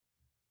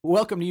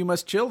Welcome to You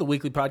Must Chill, the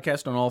weekly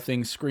podcast on all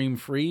things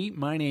scream-free.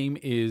 My name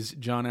is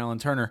John Allen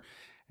Turner,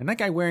 and that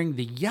guy wearing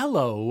the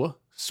yellow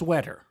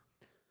sweater.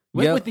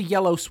 Went with the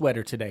yellow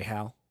sweater today,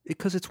 Hal.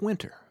 Because it's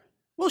winter.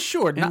 Well,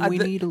 sure. And we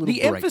need a little The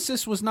bright.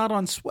 emphasis was not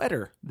on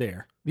sweater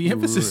there. The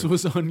emphasis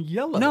was on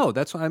yellow. No,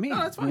 that's what I mean. No,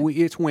 that's fine.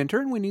 It's winter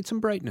and we need some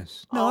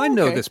brightness. No, Oh, I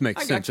know okay. this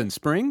makes I got sense you. in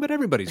spring, but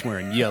everybody's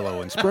wearing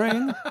yellow in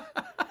spring.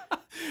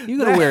 You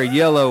gotta wear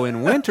yellow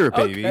in winter,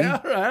 baby. Okay, all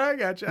right, I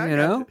got you. You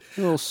know,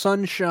 a little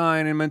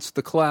sunshine amidst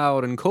the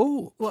cloud and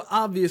cold. Well,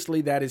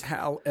 obviously, that is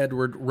Hal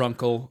Edward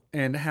Runkle,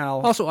 and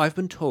Hal... Also, I've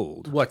been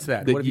told What's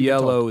that? that What have you been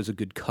told? yellow is a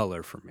good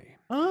color for me.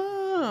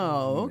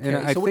 Oh, okay. And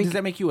I So what, think- does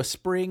that make you a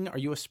spring? Are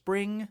you a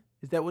spring?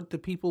 Is that what the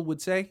people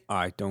would say?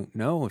 I don't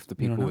know if the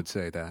You don't people know? would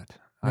say that.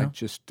 No?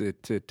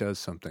 It does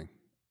something.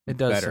 It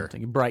does better.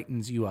 something. It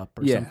brightens you up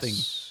or Yes.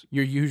 something.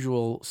 Your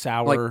usual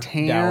sour, Like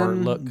tan, dour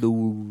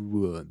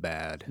look.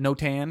 bad. No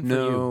tan for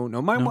you?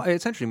 No.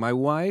 Essentially, my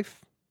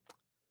wife,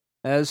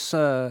 as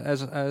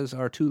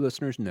our two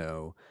listeners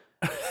know,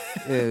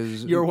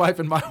 is Your wife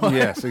and my wife?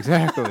 Yes,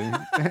 exactly.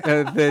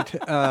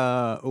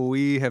 That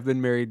we have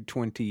been married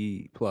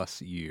 20 plus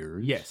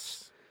years.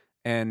 Yes.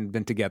 And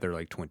been together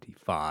like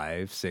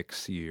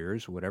 6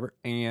 years, whatever.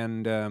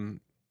 And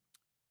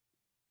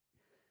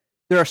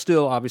there are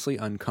still obviously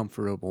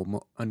uncomfortable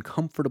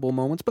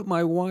moments, but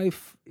my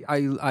wife,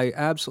 I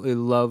absolutely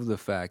love the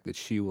fact that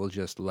she will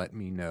just let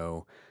me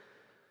know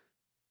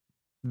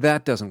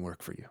that doesn't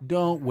work for you.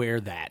 Don't wear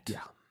that.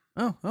 Yeah.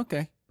 Oh,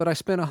 okay. But I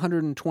spent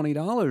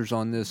 $120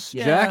 on this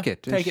Yeah,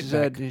 jacket. take She it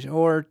said,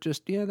 or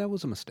just, that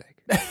was a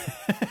mistake.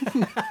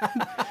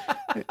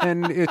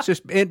 And it's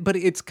just, but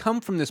it's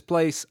come from this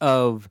place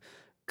of,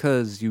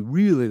 because you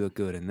really look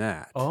good in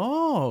that.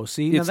 Oh,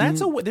 see, now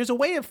It's there's a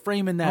way of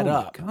framing that Oh, my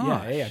up.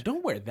 gosh. Yeah.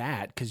 Don't wear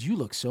that because you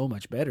look so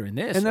much better in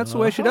this. And that's the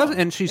way she does it.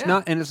 And she's Yeah.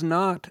 not, and it's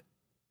not,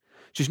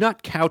 she's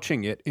not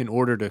couching it in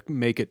order to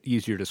make it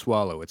easier to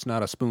swallow. It's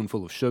not a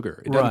spoonful of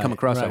sugar. It doesn't come Right,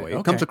 across that right, way. It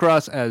okay. comes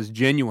across as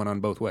genuine on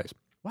both ways.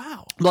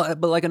 Wow.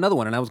 But like another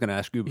one, and I was going to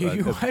ask you about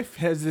Your wife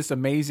has this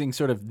amazing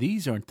sort of,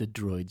 these aren't the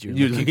droids you're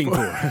you're looking looking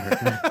for.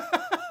 for.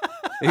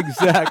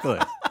 Exactly.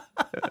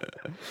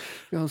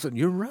 All of a sudden,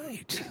 you're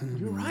right.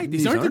 You're right.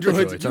 These aren't the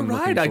droids. You're I'm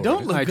right. looking I for.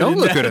 don't look I good don't in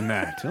look that. good in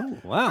that. Oh,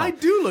 wow. I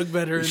do look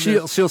better in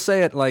She'll this.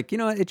 say it like,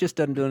 it just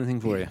doesn't do anything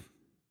for you.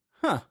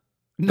 Huh.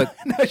 No,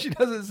 she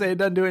doesn't say it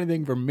doesn't do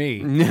anything for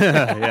me.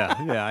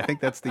 Yeah. I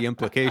think that's the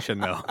implication,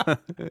 though.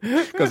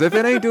 Because if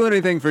it ain't doing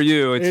anything for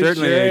you, it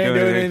certainly sure ain't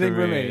doing anything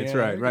for me. It's Yeah,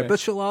 right. okay. But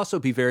she'll also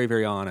be very,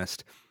 very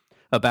honest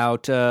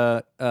about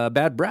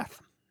bad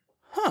breath.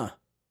 Huh.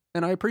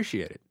 And I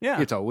appreciate it.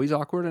 Yeah. It's always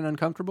awkward and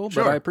uncomfortable,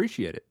 Sure. but I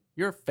appreciate it.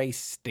 Your face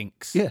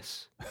stinks.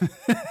 Yes.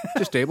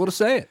 Just able to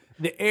say it.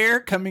 The air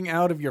coming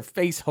out of your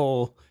face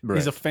hole Right.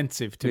 is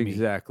offensive to me.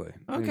 Exactly.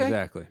 Okay.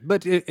 Exactly.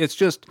 But it's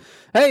just,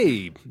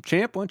 hey,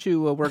 champ, why don't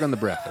you work on the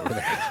breath over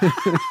there?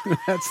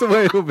 That's the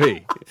way it'll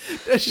be.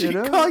 Does she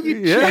call you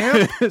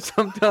Yeah. champ?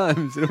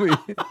 Sometimes it'll be,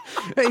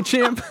 hey,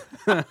 champ.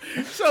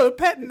 So the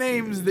pet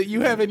names that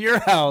you have in your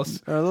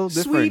house Are a little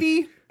different.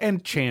 Sweetie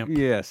and Champ.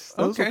 Yes,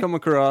 those Okay. will come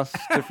across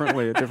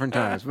differently at different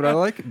times, but I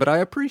like it. But I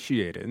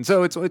appreciate it, and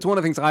so it's one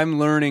of the things I'm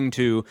learning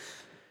to.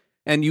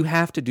 And you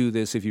have to do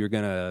this if you're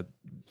gonna.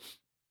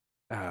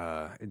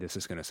 This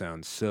is gonna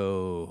sound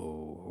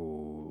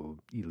so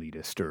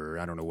elitist, or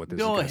I don't know what this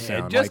is Go gonna ahead.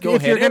 sound Just like. go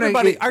If you're ahead. gonna-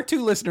 Everybody, our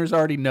two listeners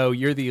already know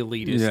you're the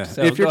elitist. yeah.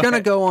 So If you're go gonna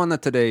ahead. go on the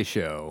Today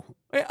Show,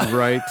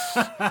 right?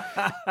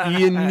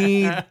 you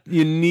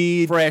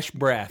need fresh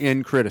breath.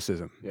 in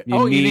criticism.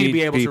 You need to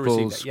be able to receive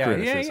people's that. Yeah,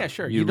 criticism.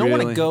 sure. You don't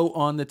want to really- go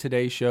on the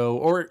Today Show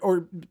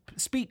or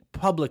speak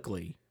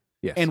publicly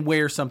Yes. and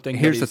wear something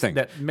Here's that the thing.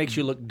 that makes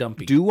you look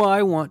dumpy. Do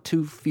I want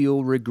to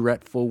feel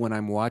regretful when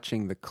I'm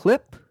watching the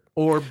clip?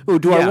 or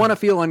Do I yeah, want to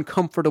feel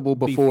uncomfortable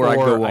before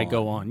I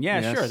go on? Yeah,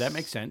 Yes. sure. That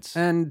makes sense.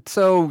 And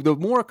so the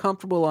more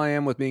comfortable I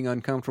am with being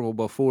uncomfortable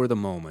before the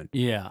moment.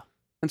 Yeah.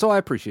 And so I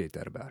appreciate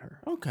that about her.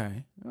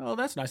 Okay. Well,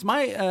 that's nice.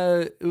 My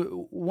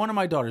one of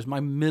my daughters, my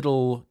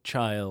middle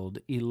child,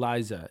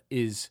 Eliza,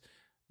 is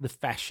the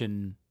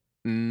fashion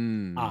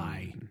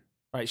eye.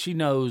 Right? She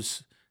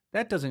knows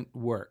that doesn't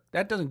work.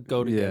 That doesn't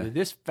go together. Yeah.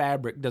 This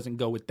fabric doesn't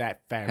go with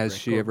that fabric. Has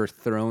she Or- ever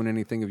thrown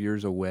anything of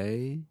yours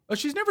away? Oh,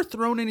 she's never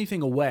thrown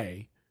anything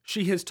away.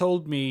 She has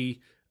told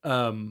me,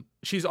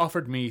 she's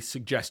offered me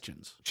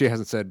suggestions. She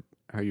hasn't said,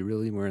 "Are you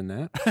really wearing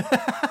that?"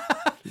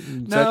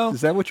 No.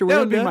 Is that what you're That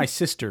wearing? would be Dad? my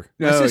sister.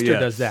 My Oh, sister yes,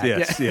 does that.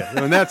 Yes, Yeah.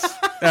 yeah. And that's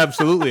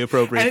absolutely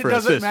appropriate And it for a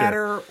doesn't sister.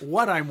 matter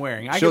what I'm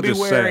wearing. I She'll could be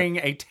just say it. wearing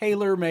a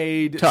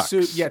tailor-made Tux.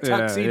 suit, Yeah,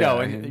 tuxedo.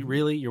 yeah, And yeah.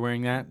 really, you're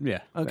wearing that?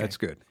 Yeah, Okay. that's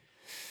good.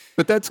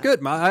 But that's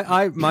good.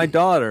 My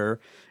daughter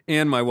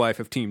and my wife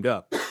have teamed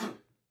up.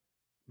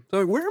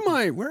 So where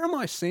are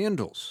my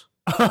sandals?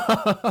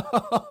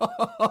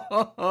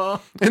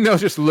 And they'll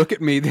just look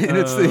at me, and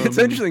it's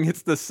interesting.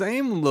 It's the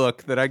same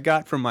look that I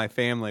got from my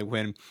family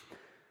when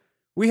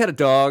we had a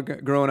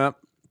dog growing up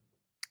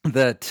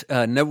that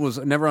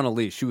never on a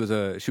leash. She was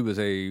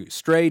a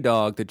stray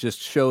dog that just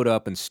showed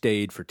up and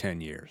stayed for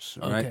 10 years.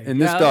 Right, Okay. and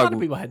Yeah, this a dog, lot of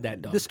people had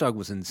that dog. This dog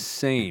was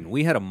insane.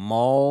 We had a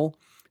mall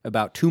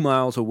about 2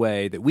 miles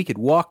away that we could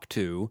walk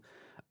to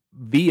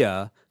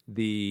via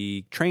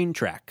the train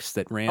tracks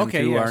that ran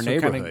through our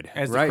neighborhood.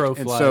 As the crow flies.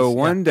 And so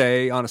one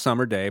day, on a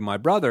summer day, my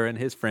brother and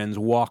his friends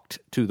walked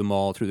to the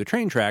mall through the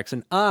train tracks,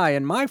 and I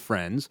and my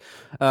friends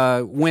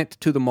went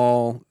to the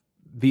mall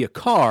via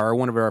car.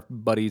 One of our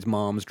buddies'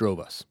 moms drove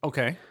us.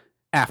 Okay.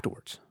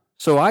 Afterwards.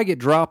 So I get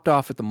dropped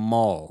off at the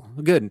mall,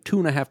 good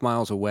 2.5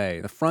 miles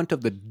away, the front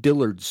of the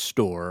Dillard's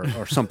store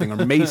or something, or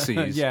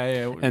Macy's.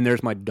 Yeah. And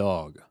there's my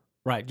dog.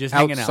 Right, just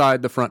hanging out.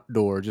 Outside the front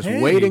door, just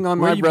Hey, waiting on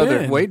where my you brother,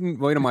 been?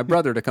 waiting on my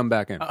brother to come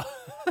back in.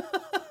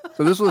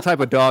 So this was the type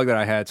of dog that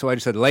I had. So I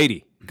just said,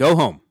 "Lady, go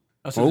home."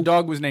 Oh, so the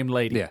dog was named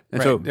Lady. Yeah, and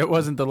Right. so- it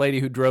wasn't the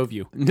lady who drove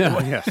you. No,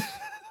 yes,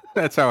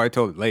 that's how I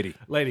told it, "Lady,"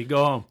 Lady,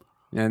 go home.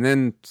 and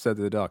then said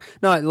to the dog,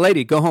 "No,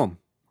 lady, go home."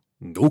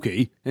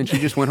 Okay, and she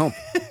just went home.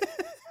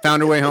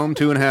 Found her way home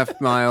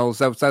 2.5 miles.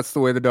 That's the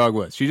way the dog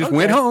was. She just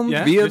went home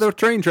via the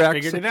train tracks.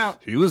 Figured it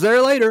out. She was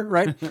there later,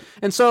 right?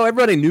 And so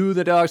everybody knew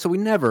the dog. So we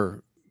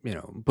never,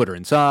 put her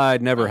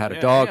inside. Never had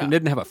a dog. yeah. And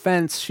didn't have a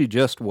fence. She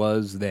just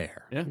was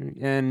there. Yeah.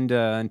 And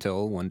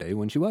until one day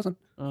when she wasn't.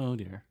 Oh,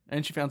 dear.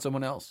 And she found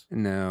someone else.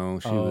 No,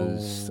 she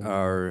was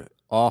our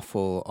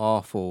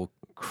awful,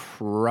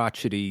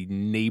 crotchety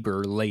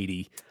neighbor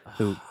lady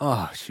who,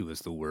 she was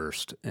the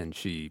worst. And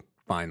she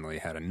finally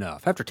had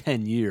enough after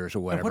 10 years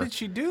or whatever. What did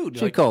she do?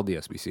 She called the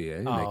SPCA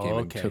and they came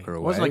and okay. took her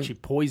away. It wasn't like she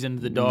poisoned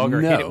the dog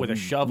or hit it with a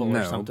shovel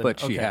or something. But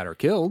she had her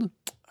killed.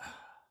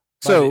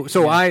 But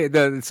So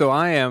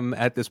I am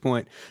at this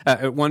point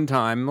at one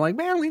time like,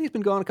 man, Lady's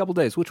been gone a couple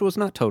days, which was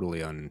not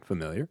totally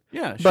unfamiliar.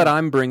 Yeah, But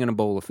I'm bringing a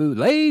bowl of food.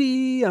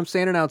 Lady, I'm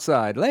standing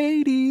outside.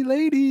 Lady,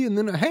 and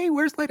then hey,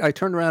 where's Lady? I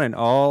turned around and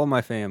all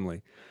my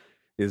family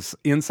is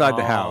inside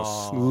the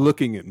house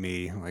looking at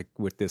me like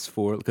with this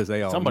because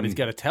they all somebody's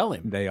got to tell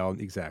him. They all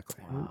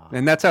exactly,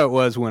 and that's how it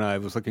was when I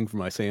was looking for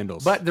my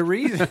sandals. But the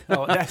reason, where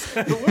are my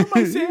sandals?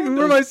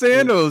 Where are my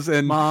sandals?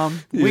 And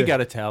Mom, we got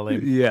to tell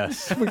him.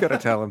 yes, we got to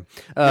tell him.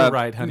 You're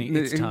right, honey.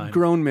 It's time.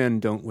 Grown men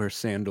don't wear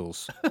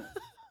sandals.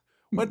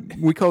 What?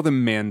 We call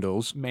them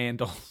mandals.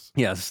 Mandals.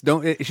 Yes,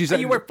 don't. She said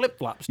You wear flip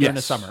flops during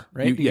the summer,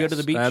 right? You go to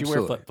the beach, absolutely. you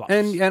wear flip flops.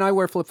 And I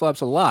wear flip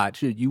flops a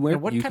lot. You wear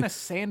What kind of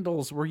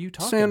sandals were you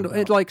talking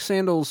about? like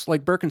sandals,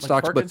 like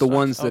Birkenstocks, but the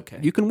ones that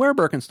you can wear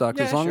Birkenstocks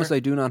Yeah, as long as sure. they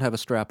do not have a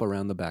strap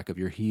around the back of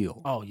your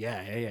heel. Oh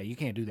yeah. You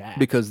can't do that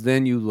Because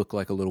then you look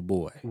like a little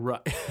boy.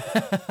 right.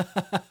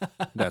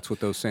 That's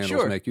what those sandals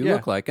Sure, make you yeah.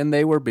 look like, and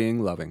they were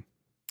being loving.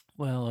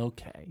 Well,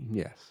 okay.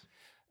 Yes.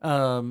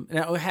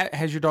 Now,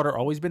 has your daughter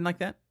always been like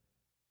that?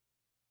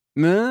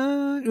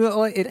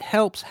 Well, it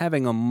helps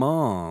having a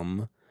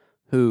mom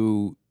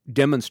who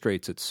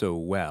demonstrates it so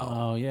well.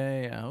 Oh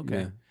yeah. Okay.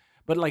 Yeah.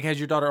 But like, has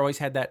your daughter always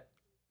had that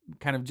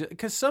kind of?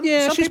 Because some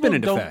she's people been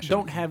into fashion.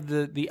 don't have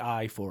the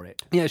eye for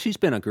it. Yeah, she's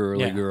been a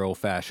girly Yeah. girl,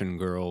 fashion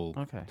girl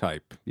Okay.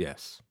 type.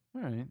 Yes,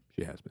 All right.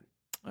 she has been.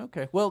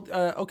 Okay. Well.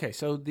 Okay.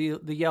 So the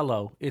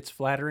yellow, it's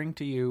flattering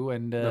to you,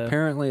 and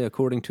Apparently,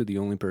 according to the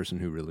only person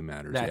who really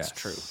matters. that's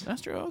yes. true.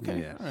 That's true. Okay.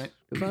 Yes. All right.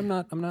 Because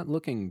I'm not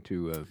looking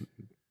to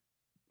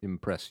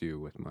impress you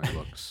with my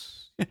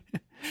looks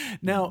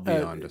Now,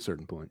 beyond a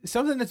certain point.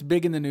 something that's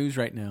big in the news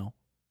right now,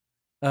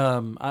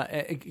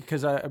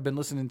 because I've been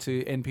listening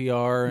to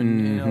NPR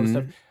and all this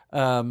stuff.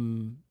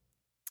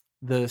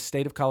 The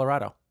state of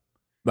Colorado,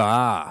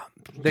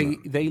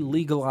 they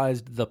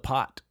legalized the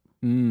pot.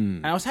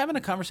 Mm. I was having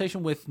a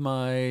conversation with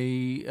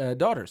my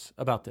daughters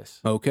about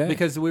this. Okay.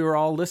 Because we were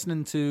all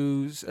listening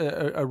to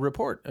a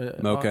report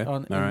in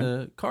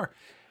the car.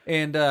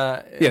 And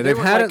they've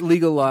had it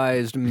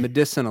legalized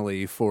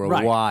medicinally for a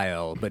Right.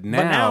 while, but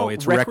now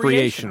it's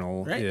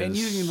recreational. Right? And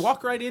you can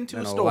walk right into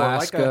a store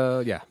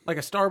Alaska, like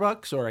a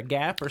Starbucks or a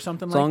Gap or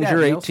something as like long that. as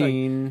you're They'll sell-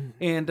 18.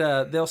 And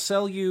they'll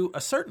sell you a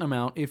certain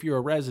amount if you're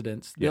a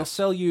resident. They'll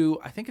sell you,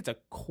 I think it's a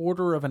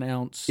quarter of an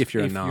ounce If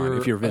you're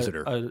a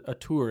visitor. a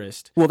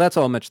tourist. Well, that's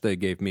how much they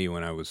gave me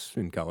when I was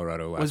in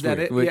Colorado last Was that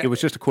week. it? Yeah. It was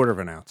just a quarter of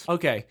an ounce.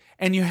 Okay,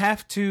 and you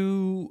have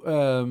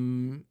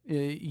to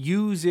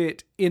use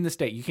it in the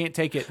state. You can't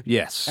take it.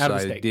 Yes, out of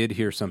the I state. did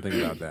hear something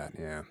about that.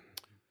 Yeah.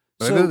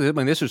 So- I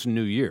mean, this is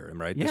New Year,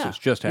 right? Yeah, This has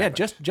just happened.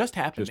 Yeah, just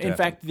happened. Just in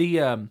happened.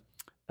 fact,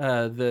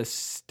 the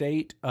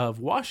state of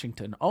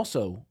Washington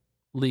also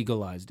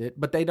legalized it,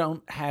 but they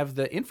don't have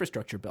the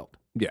infrastructure built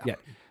Yeah. yet.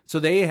 So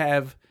they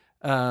have,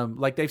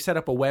 they've set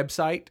up a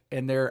website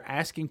and they're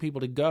asking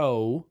people to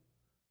go,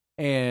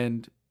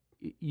 and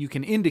you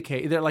can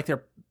indicate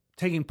they're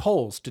taking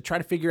polls to try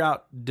to figure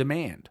out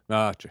demand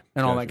Gotcha.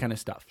 and all that kind of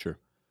stuff. Sure.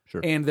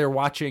 And they're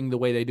watching the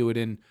way they do it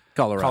in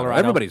Colorado.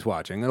 Everybody's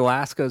watching.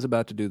 Alaska is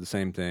about to do the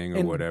same thing or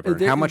And whatever.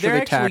 they're- How much are they're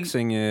they actually-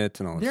 taxing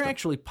it and all that They're stuff?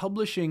 actually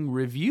publishing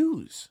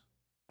reviews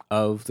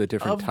Of the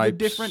different of types. the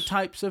different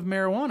types of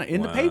marijuana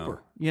in the Wow.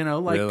 paper. You know,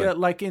 like Really?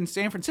 like in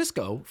San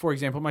Francisco, for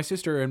example. My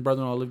sister and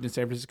brother-in-law lived in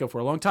San Francisco for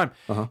a long time,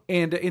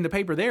 and in the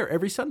paper there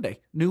every Sunday,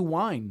 new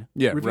wine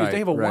reviews. right, They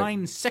have a right.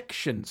 wine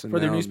section So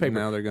for their now- newspaper.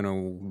 Now they're going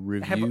to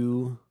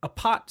review a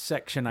pot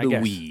section, I the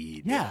guess.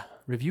 weed. Yeah,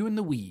 reviewing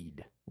the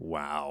weed.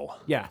 Wow.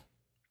 Yeah.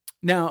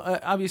 Now,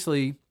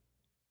 obviously,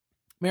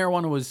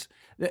 marijuana was.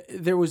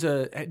 There was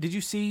a. Did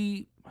you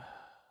see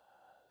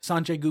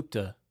Sanjay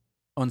Gupta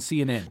on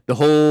CNN? The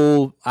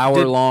whole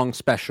hour-long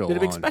special. Did a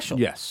big special.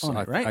 Yes, on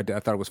it, right? I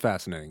thought it was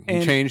fascinating. And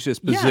he changed his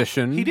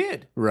position. Yeah, he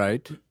did.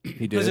 Right, he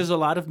Because did. there's a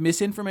lot of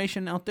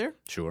misinformation out there.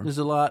 Sure. There's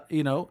a lot,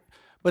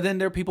 but then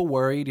there are people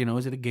worried,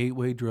 is it a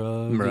gateway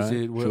drug? Right, Is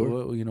it,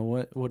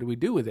 sure. what do we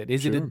do with it?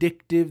 Is it Sure.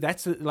 addictive?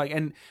 That's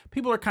and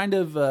people are kind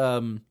of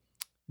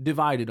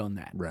divided on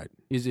that. Right.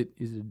 Is it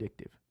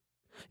addictive?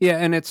 Yeah,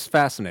 and it's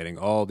fascinating,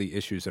 all the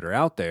issues that are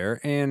out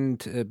there.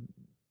 And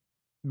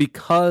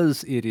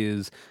because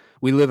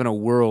we live in a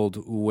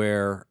world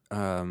where...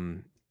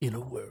 In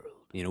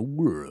a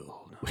world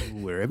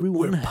where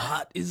everyone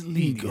pot is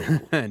legal.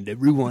 and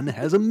everyone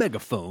has a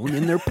megaphone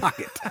in their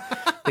pocket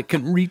that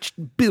can reach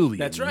billions.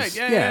 That's right.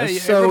 Yeah.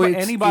 So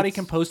anybody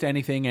can post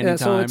anything anytime. Yeah,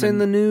 so it's in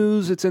the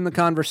news, it's in the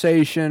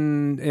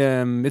conversation.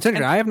 It's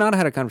interesting. I have not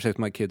had a conversation with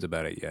my kids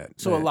about it yet.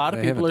 So a lot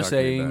of people are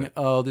saying, it.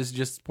 "Oh, this is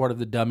just part of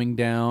the dumbing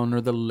down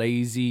or the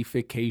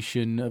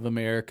lazification of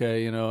America,"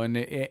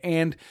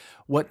 and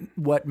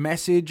what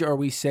message are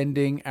we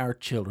sending our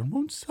children?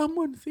 Won't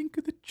someone think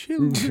of the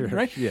children,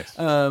 right? Yes.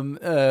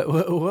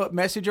 What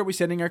message are we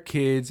sending our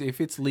kids if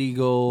it's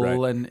legal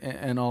Right.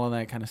 and all of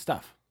that kind of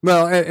stuff?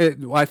 Well,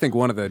 I think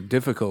one of the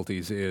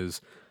difficulties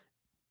is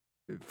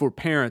for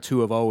parents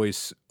who have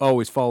always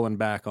fallen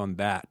back on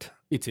that.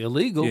 It's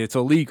illegal. It's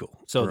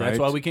illegal. So right? that's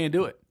why we can't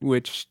do it.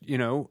 Which,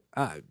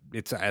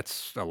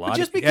 that's a lot. But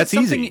just because that's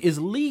something easy. is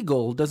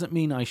legal doesn't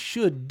mean I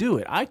should do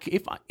it.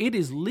 It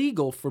is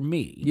legal for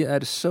me. Yeah,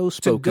 it is so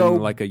spoken go-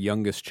 like a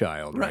youngest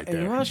child right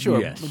there. Well,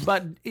 sure. Yes.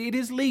 But it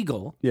is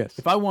legal. Yes.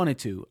 If I wanted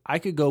to, I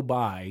could go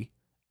buy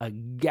a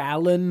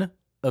gallon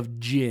of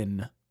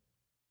gin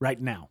right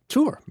now.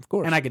 Sure, of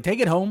course. And I could take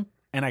it home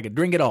and I could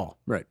drink it all.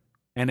 Right.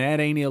 And that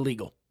ain't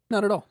illegal.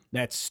 Not at all.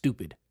 That's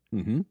stupid.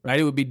 Mm-hmm. Right?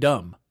 It would be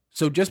dumb.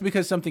 So just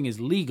because something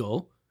is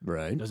legal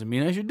Right. doesn't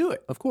mean I should do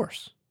it. Of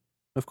course.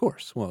 Of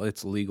course. Well,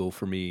 it's legal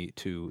for me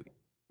to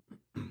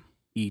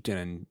eat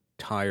an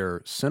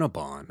entire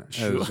Cinnabon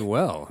as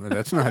well.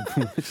 That's not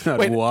it's not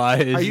Wait,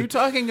 wise. Are you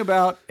talking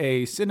about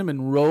a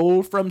cinnamon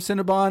roll from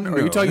Cinnabon, or are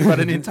you No. talking about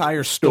an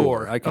entire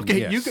store? I could, okay,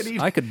 yes. you could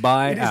eat. I could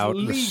buy it is out the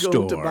legal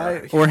store. to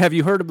buy- Or have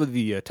you heard of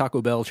the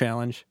Taco Bell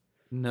challenge?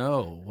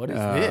 No, what is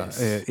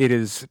this? It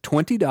is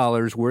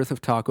 $20 worth of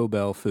Taco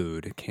Bell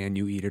food. Can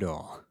you eat it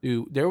all?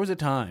 Dude, there was a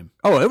time.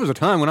 Oh, there was a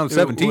time when I was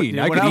 17.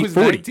 I When could I eat was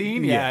 40.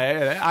 19,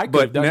 yeah, I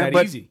could have done that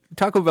but easy.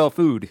 Taco Bell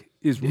food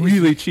is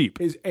really cheap.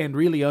 And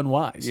really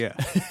unwise. Yeah.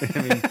 I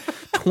mean,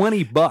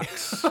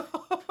 $20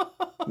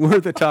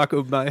 worth of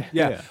Taco Bell.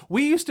 Yeah.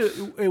 We used to,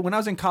 when I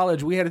was in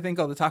college, we had a thing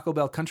called the Taco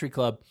Bell Country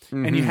Club,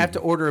 and you have to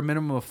order a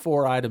minimum of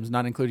 4 items,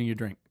 not including your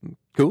drink.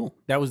 Cool.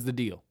 That was the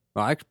deal.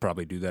 Well, I could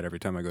probably do that every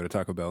time I go to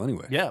Taco Bell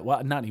anyway. Yeah,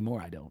 well, not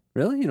anymore, I don't.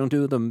 Really? You don't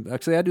do them?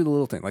 Actually, I do the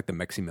little thing, like the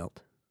Mexi Melt.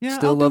 Yeah,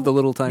 Still I'll love do- the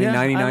little tiny yeah,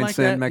 I 99 like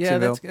cent that. Mexi Yeah,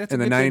 Melt that's a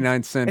and the good thing.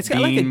 99-cent It's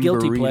kind of like a bean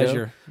guilty burrito.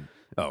 pleasure.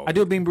 Oh, I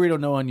do a bean burrito,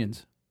 no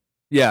onions.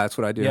 Yeah, that's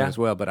what I do Yeah. as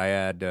well, but I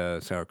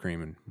add sour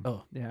cream and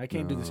Oh, yeah, I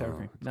can't do the sour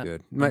cream. it's Not-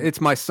 good. It's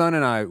my son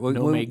and I.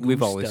 No me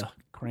We've always gusta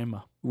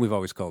crema.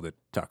 called it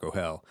Taco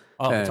Hell.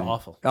 Oh, it's And-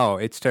 awful. Oh,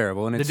 it's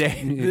terrible, and The it's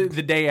day,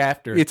 the day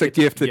after. it's a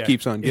gift that yeah.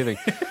 keeps on giving.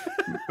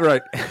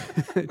 Right.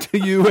 To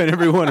you and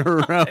everyone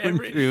around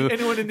you.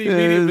 Anyone in the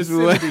immediate as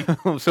well.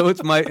 vicinity. So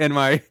it's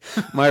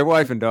my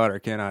wife and daughter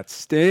cannot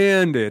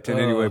stand it in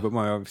any way, but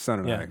my son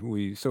and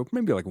Yeah. so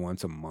maybe like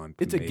once a month.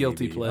 It's a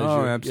guilty maybe. pleasure,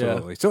 Oh, yeah.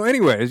 absolutely. So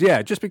anyways,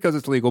 yeah, just because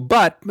it's legal,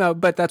 but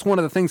that's one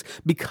of the things,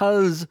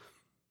 because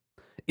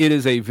it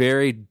is a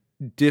very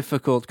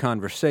difficult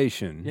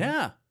conversation.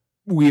 Yeah.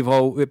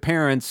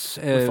 Parents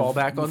fall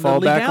back on the the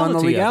legality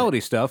of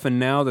legality stuff, and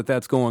now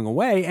that's going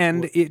away,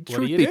 and What do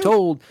truth you be do?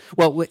 told,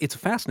 well, it's a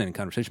fascinating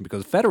conversation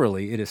because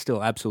federally it is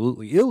still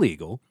absolutely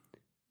illegal,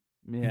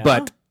 Yeah.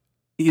 but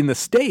in the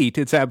state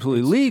it's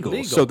absolutely legal.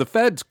 legal. So the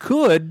feds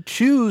could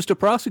choose to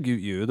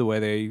prosecute you the way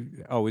they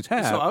always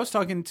have. So I was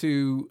talking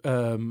to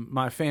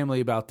my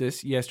family about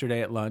this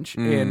yesterday at lunch,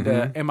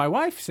 Mm-hmm. and my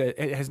wife said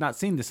has not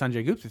seen the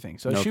Sanjay Gupta thing.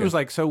 So she Okay. was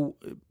like, "So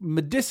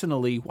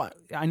medicinally, why?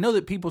 I know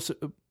that people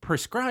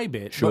prescribe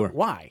it, Sure. but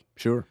why?"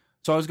 Sure.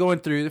 So I was going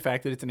through the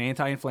fact that it's an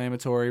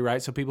anti-inflammatory,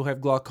 right? So people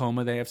have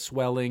glaucoma, they have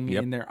swelling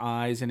Yep. in their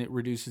eyes, and it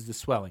reduces the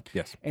swelling.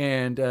 Yes.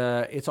 And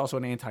it's also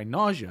an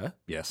anti-nausea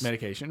Yes.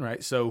 medication,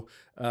 right? So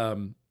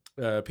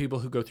people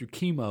who go through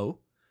chemo,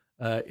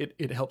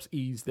 it helps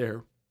ease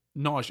their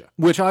nausea.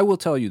 Which I will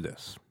tell you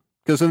this.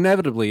 Because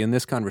inevitably in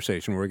this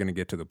conversation, we're going to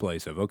get to the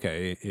place of,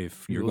 okay,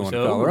 if you're going to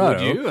So,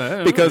 Colorado, would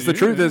you? because the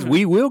Would you? truth is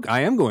I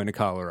am going to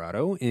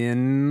Colorado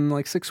in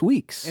like 6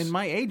 weeks. And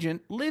my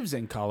agent lives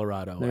in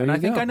Colorado, There and you I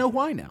think go. I know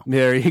why now.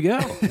 There you go.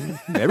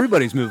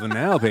 Everybody's moving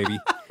now, baby.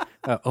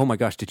 Oh my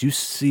gosh, did you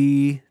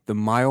see the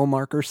mile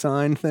marker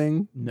sign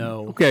thing?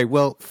 No. Okay,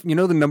 well, the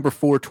number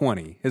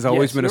 420 has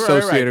always Yes, been you're right,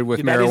 associated right.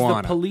 with That is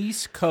marijuana. the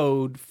police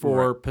code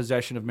for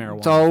possession of marijuana.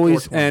 It's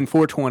always 420. and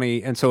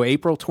 420, and so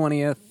April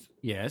 20th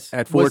Yes.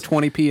 at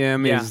 4:20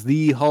 p.m. Yeah. is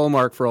the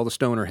hallmark for all the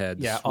stoner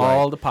heads. Yeah, right?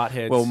 all the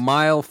potheads. Well,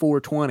 mile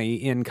 420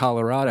 in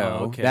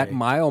Colorado, Okay. that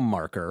mile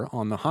marker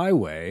on the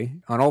highway,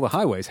 on all the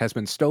highways, has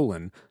been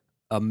stolen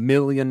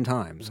 1,000,000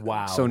 times.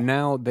 Wow. So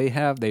now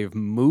they've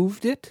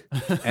moved it,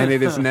 and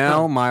it is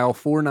now mile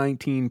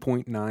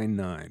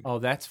 419.99. Oh,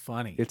 that's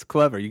funny. It's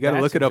clever. You got to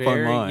look it up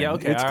online. Yeah,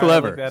 okay. It's All right,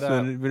 clever. look that So,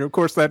 up. and of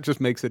course, that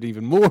just makes it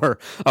even more.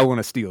 I want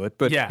to steal it,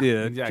 but yeah,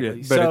 exactly.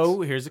 but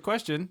So here's the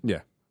question. yeah,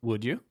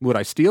 Would you? would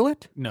I steal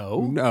it?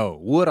 No. No.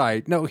 Would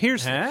I? No.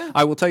 Here's. Huh?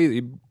 I will tell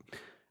you.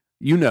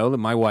 You know that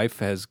my wife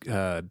has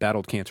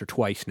battled cancer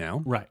twice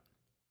now. Right.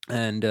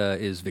 And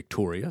is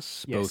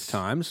victorious Yes. both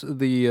times.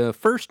 The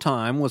first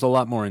time was a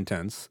lot more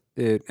intense.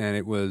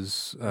 It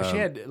was She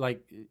had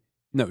like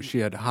she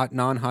had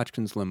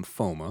non-Hodgkin's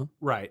lymphoma.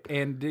 right.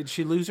 And did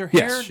she lose her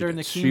Yes, hair she during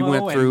did. the She chemo?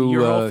 went through, and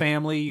your whole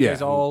family, you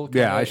guys all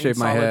I in shaved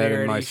my head,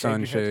 and my solidarity son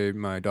shaved your head? shaved.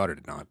 My daughter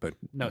did not, but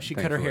No, she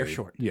cut her hair thankfully-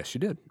 short. Yes, she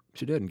did.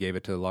 She did, and gave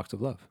it to Locks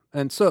of Love.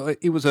 And so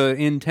it was an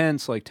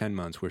intense, 10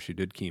 months where she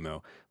did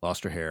chemo,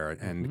 lost her hair, and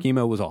Mm-hmm. the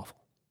chemo was awful.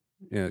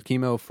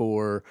 Chemo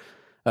for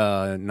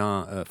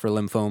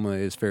lymphoma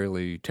is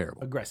fairly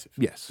terrible. Aggressive.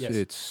 Yes,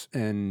 it's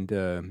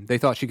they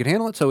thought she could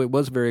handle it, so it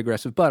was very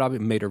aggressive, but it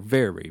made her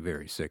very,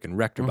 very sick and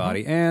wrecked her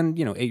body. And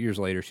 8 years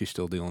later, she's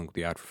still dealing with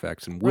the after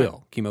effects and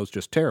will. Chemo's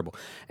just terrible.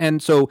 And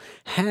so,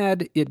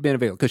 had it been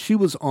available, because she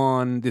was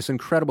on this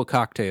incredible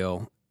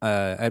cocktail.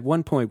 At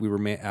one point,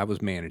 I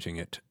was managing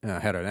it.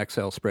 Had an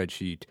Excel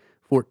spreadsheet.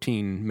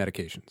 14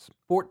 medications.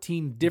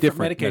 14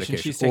 different medications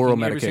she's taking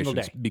oral every medications, single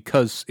day.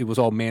 Because it was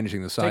all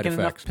managing the side Taking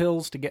effects. enough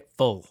pills to get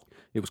full.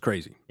 It was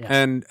crazy. Yeah.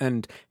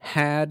 And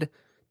had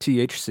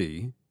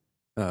THC,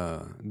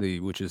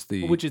 which is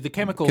the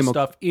chemical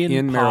stuff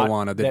in pot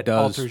marijuana that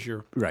does alters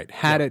your right.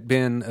 Had it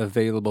been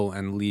available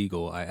and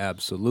legal, I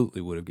absolutely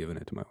would have given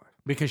it to my wife.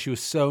 because she was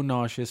so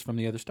nauseous from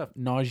the other stuff.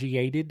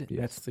 Nauseated. Yes.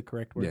 That's the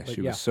correct word. Yeah, but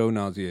she was so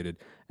nauseated,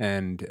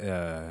 and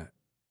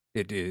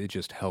it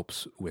just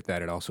helps with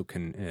that. It also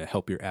can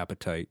help your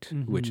appetite,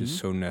 which is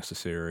so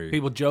necessary.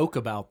 People joke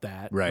about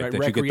that, Right, that you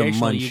get the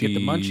Recreationally, you get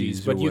the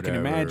munchies munchies, but or you can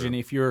whatever. imagine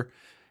if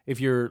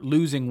you're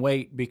losing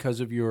weight because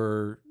of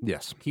your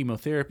Yes,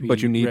 chemotherapy,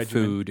 but you need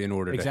regimen. food in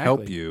order to Exactly.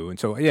 help you, and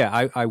so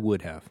I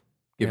would have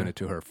given it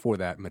to her for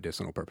that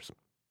medicinal purpose.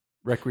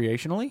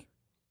 Recreationally?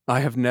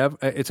 I have never.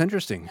 It's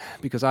interesting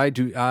because I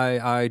do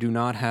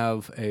not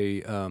have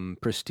a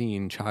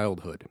pristine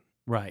childhood.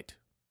 Right.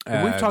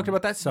 We've talked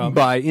about that some.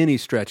 by any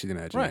stretch of the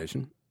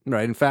imagination.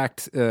 Right. In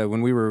fact, it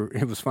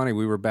was funny.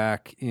 We were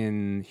back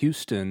in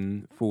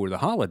Houston for the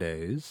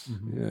holidays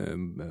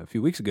a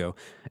few weeks ago,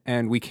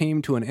 and we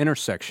came to an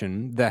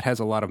intersection that has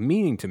a lot of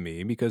meaning to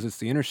me because it's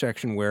the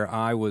intersection where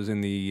I was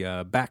in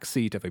the back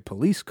seat of a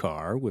police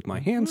car with my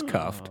hands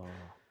cuffed,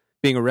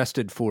 being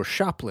arrested for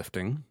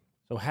shoplifting.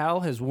 So Hal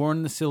has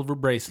worn the silver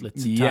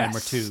bracelets a time or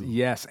two.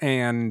 Yes,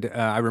 and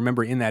I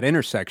remember in that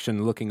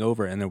intersection looking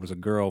over, and there was a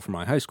girl from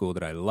my high school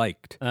that I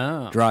liked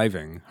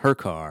driving her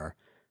car,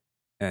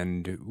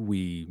 and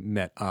we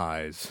met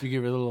eyes. You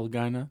give her a little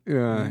gyna?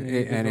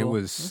 And it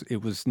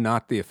was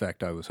not the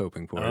effect I was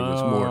hoping for. It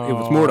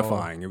was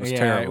mortifying. It was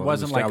terrible. It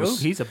wasn't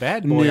he's a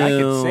bad boy. I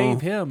could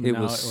save him. It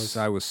was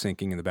I was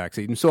sinking in the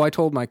backseat, and so I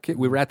told my kid.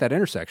 We were at that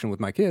intersection with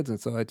my kids,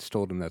 and so I just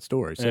told them that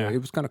story. So it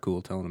was kind of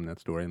cool telling them that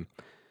story.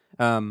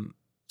 And,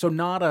 so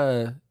not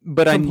a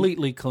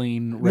completely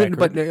clean record.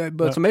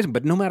 But it's amazing.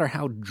 But no matter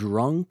how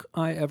drunk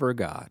I ever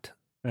got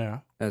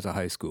as a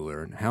high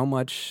schooler and how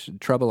much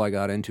trouble I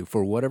got into,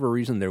 for whatever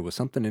reason, there was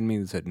something in me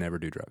that said never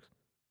do drugs.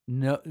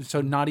 No,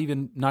 so not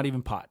even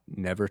pot.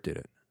 Never did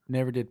it.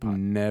 Never did pot.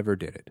 Never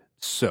did it.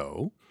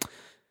 So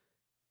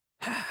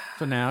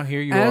now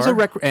here you as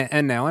are.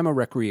 And now I'm a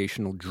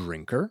recreational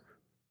drinker.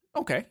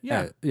 Okay,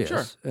 yeah,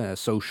 yes, sure.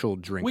 Social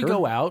drinker. We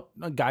go out,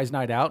 a guys'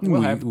 night out. We'll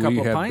have a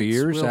couple of pints.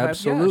 Beers, we'll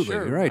absolutely.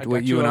 Have, right. I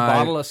got you you and a I,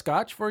 bottle of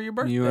scotch for your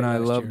birthday. You and I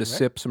love to right?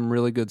 sip some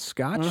really good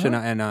scotch, and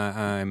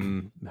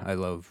I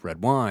love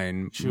red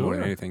wine more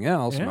than anything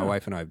else. Yeah. My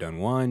wife and I have done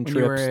wine when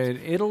trips. You were in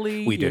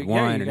Italy. We did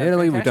wine in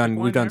Italy.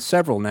 We've done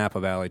several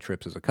Napa Valley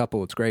trips as a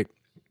couple. It's great,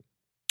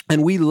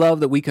 and we love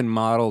that we can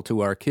model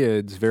to our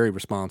kids very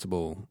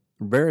responsible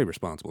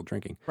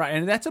drinking. Right,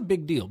 and that's a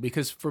big deal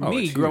because for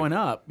me, growing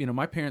up,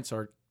 my parents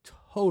are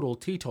total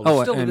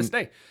teetotalers still to this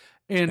day,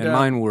 and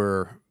mine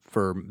were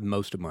for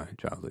most of my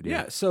childhood.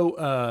 Yeah.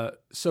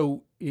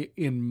 So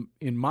in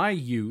my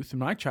youth, in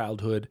my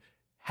childhood,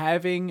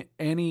 having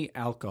any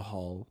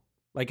alcohol,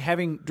 like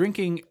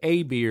drinking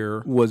a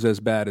beer, was as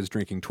bad as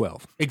drinking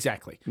 12.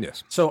 Exactly.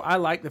 Yes. So I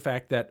like the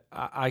fact that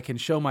I can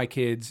show my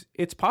kids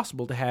it's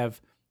possible to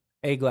have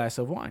a glass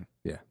of wine.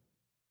 Yeah.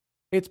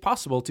 It's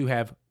possible to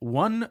have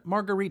one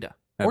margarita.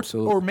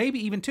 Absolutely. Or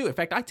maybe even two. In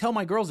fact, I tell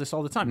my girls this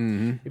all the time.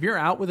 Mm-hmm. If you're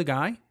out with a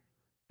guy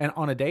and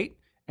on a date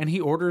and he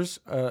orders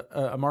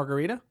a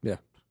margarita,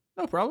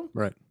 no problem.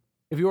 Right.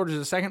 If he orders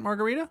a second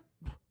margarita,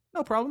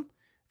 no problem.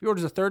 If he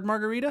orders a third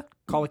margarita,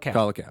 call a cab.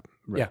 Call a cab.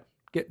 Right.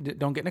 Yeah.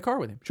 Don't get in a car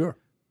with him. Sure.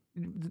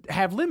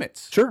 have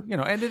limits. Sure.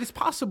 And it is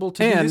possible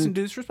to do this and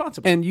do this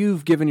responsibly. And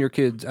you've given your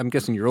kids, I'm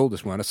guessing your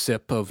oldest one, a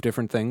sip of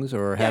different things,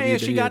 or have you? Yeah,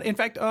 she got, in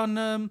fact, on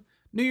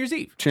New Year's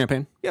Eve.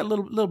 Champagne? Yeah, a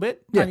little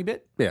bit, tiny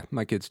bit. Yeah,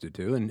 my kids do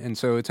too. And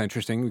so it's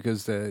interesting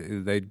because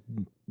they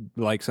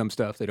like some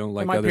stuff, they don't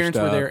like my other parents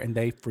stuff. were there and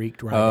they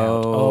freaked right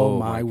out. Oh,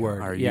 my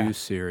word. Are you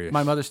serious?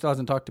 My mother still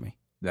hasn't talked to me.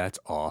 That's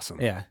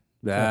awesome. Yeah.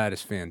 That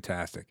is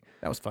fantastic.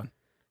 That was fun.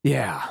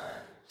 Yeah.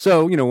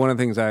 So, one of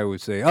the things I would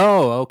say,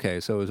 okay,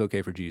 so it was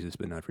okay for Jesus,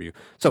 but not for you.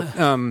 So,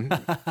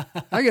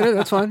 I get it.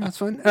 That's fine. That's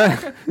fine.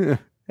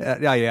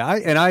 Yeah.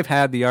 And I've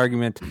had the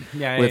argument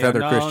with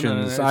other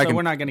Christians. No. So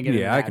we're not going to get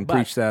into that. Yeah, I can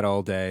preach that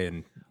all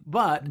day.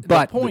 But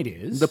the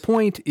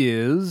point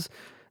is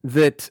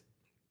that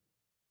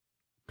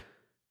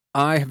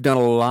I have done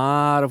a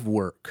lot of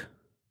work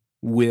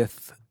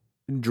with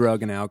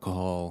drug and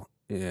alcohol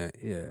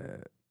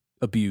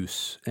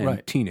abuse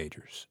and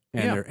teenagers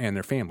and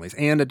their families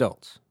and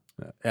adults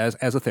as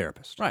a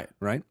therapist.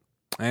 Right.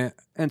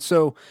 And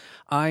so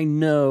I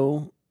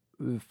know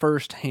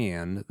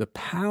firsthand the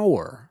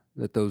power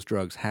that those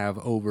drugs have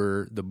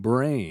over the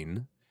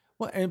brain.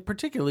 Well, and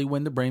particularly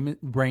when the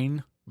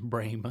brain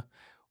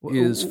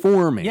is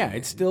forming. Yeah,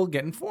 it's still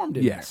getting formed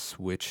in there.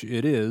 Which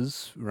it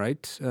is,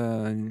 right,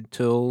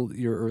 until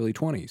your early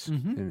 20s.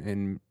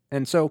 Mm-hmm.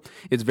 And so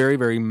it's very,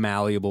 very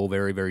malleable,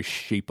 very, very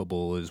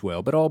shapeable as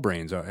well. But all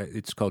brains are,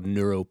 it's called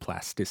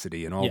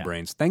neuroplasticity in all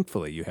brains.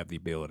 Thankfully, you have the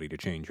ability to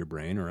change your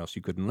brain or else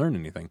you couldn't learn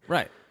anything.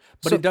 Right.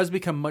 But it does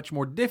become much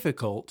more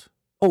difficult.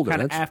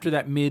 Kind of after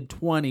that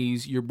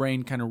mid-20s, your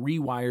brain kind of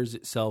rewires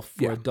itself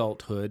for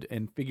adulthood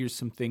and figures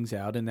some things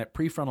out. And that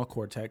prefrontal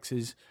cortex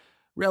is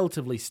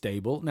relatively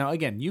stable. Now,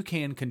 again, you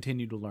can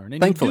continue to learn,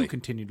 and Thankfully. you do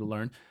continue to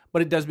learn,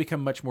 but it does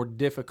become much more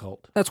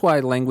difficult. That's why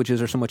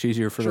languages are so much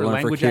easier to learn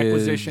language for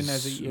kids.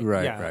 Acquisition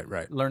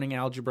Right. Learning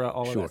algebra,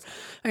 all of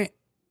that.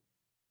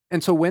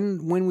 And so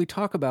when we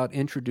talk about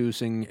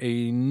introducing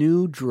a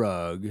new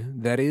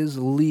drug that is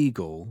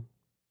legal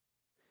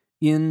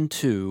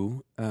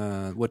into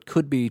what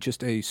could be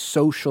just a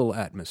social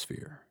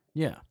atmosphere.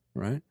 Yeah.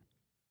 Right?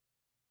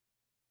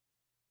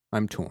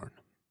 I'm torn.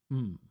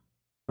 Mm.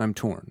 I'm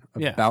torn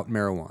about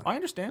marijuana. I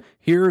understand.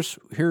 Here's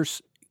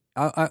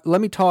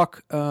let me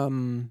talk,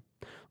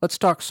 let's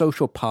talk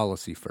social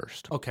policy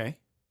first. Okay.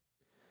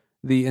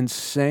 The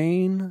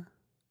insane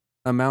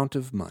amount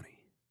of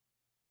money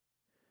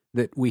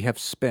that we have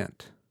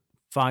spent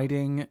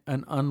fighting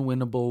an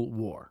unwinnable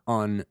war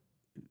on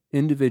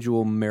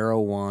individual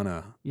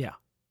marijuana yeah.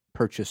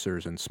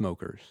 purchasers and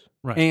smokers,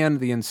 right. and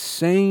the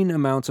insane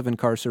amounts of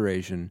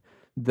incarceration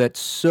that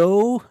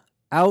so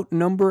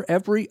outnumber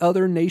every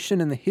other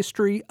nation in the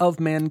history of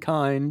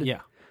mankind.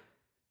 Yeah.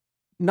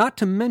 Not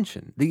to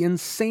mention the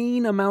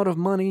insane amount of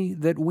money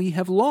that we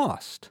have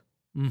lost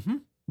mm-hmm.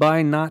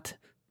 by not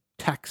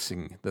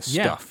taxing the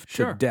stuff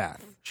to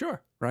death.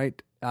 Sure.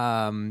 Right?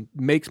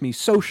 Makes me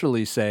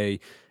socially say,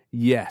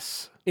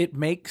 yes. It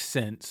makes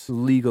sense.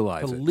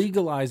 Legalize it.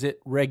 Legalize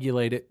it,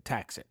 regulate it,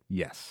 tax it.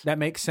 Yes. That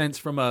makes sense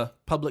from a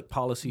public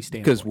policy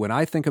standpoint. Because when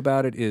I think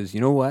about it is,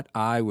 you know what?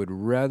 I would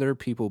rather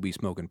people be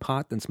smoking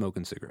pot than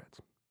smoking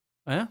cigarettes.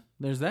 Yeah,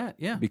 there's that.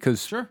 Yeah.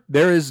 Because sure.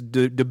 there is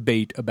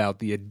debate about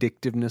the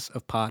addictiveness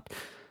of pot.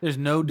 There's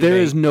no debate.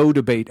 There is no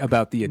debate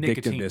about the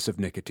addictiveness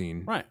of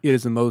nicotine. Right. It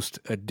is the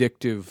most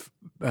addictive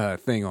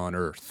thing on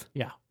earth.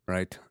 Yeah.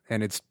 Right?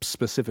 And it's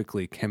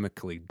specifically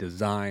chemically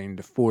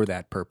designed for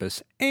that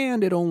purpose.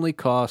 And it only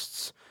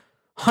costs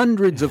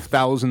hundreds of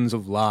thousands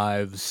of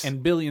lives.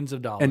 And billions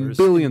of dollars. And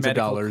billions of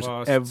dollars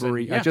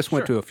every... I just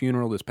went to a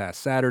funeral this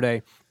past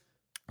Saturday.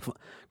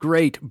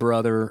 Great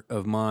brother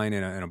of mine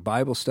in a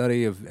Bible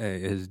study of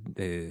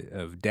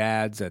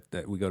dads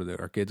that we go to.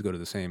 Our kids go to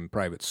the same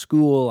private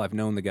school. I've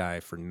known the guy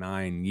for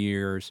 9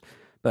 years,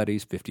 but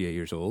he's 58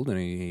 years old or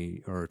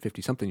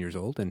 50-something years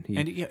old, and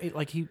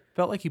he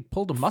felt like he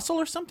pulled a muscle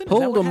or something.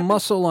 Pulled a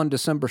muscle on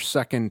December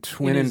 2nd.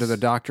 Went into the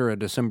doctor on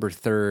December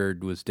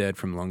 3rd. Was dead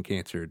from lung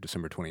cancer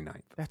December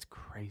 29th. That's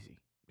crazy.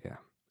 Yeah,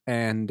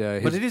 and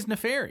but it is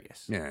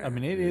nefarious. Yeah, I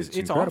mean it's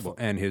incredible.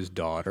 Awful. And his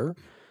daughter,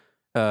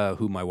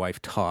 who my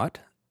wife taught.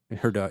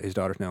 His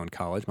daughter's now in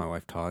college. My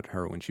wife taught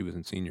her when she was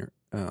in senior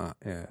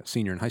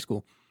in high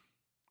school.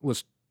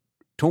 Was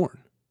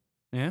torn.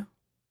 Yeah,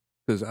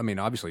 because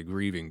obviously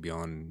grieving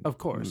beyond, of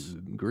course,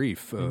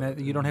 grief.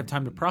 You don't have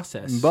time to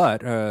process.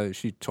 But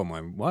she told my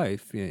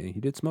wife he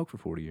did smoke for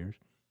 40 years.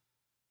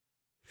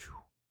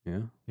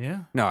 Yeah. Yeah.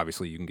 Now,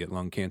 obviously, you can get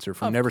lung cancer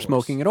from never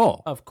smoking at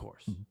all. Of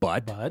course.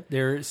 But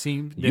there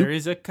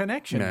is a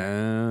connection.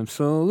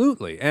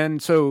 Absolutely. And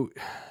so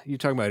you're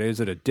talking about, is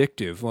it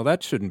addictive? Well,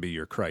 that shouldn't be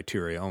your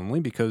criteria only,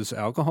 because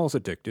alcohol's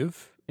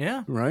addictive.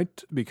 Yeah.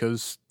 Right?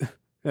 Because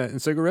and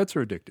cigarettes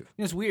are addictive.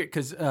 It's weird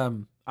because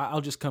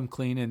I'll just come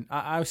clean, and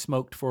I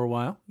smoked for a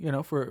while,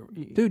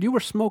 Dude, you were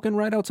smoking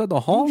right outside the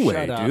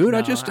hallway, dude. No,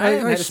 I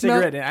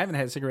haven't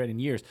had a cigarette in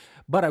years.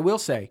 But I will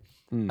say,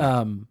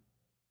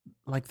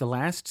 like the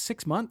last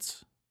 6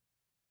 months,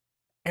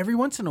 every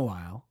once in a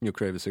while, you'll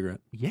crave a cigarette.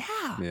 Yeah.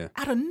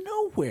 Out of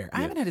nowhere.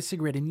 I haven't had a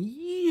cigarette in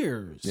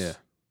years. Yeah.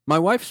 My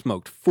wife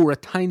smoked for a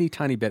tiny,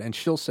 tiny bit, and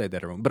she'll say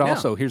that. But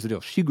also, here's the deal.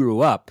 She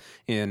grew up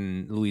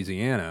in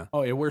Louisiana.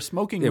 Oh, yeah, where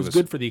smoking was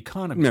good for the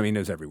economy. I mean, it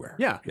was everywhere.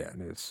 Yeah. Yeah,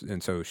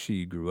 and so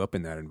she grew up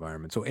in that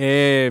environment. So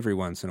every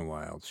once in a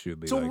while, she would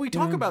be So like... when we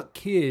talk about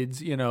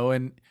kids,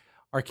 and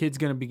are kids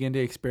going to begin to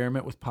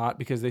experiment with pot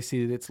because they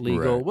see that it's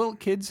legal? Right. Well,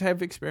 kids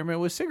have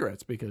experimented with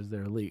cigarettes because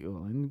they're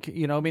legal. And,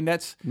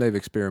 that's... They've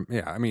experimented...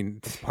 Yeah, I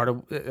mean...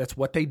 That's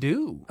what they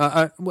do.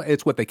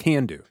 It's what they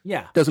can do.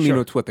 Yeah. Doesn't mean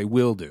it's what they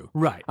will do.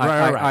 Right.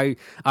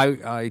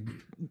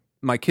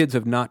 My kids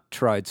have not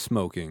tried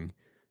smoking,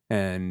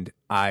 and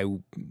I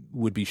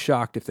would be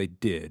shocked if they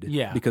did.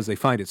 Yeah. Because they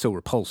find it so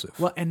repulsive.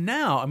 Well, and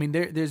now, I mean,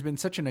 there's been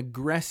such an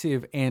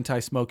aggressive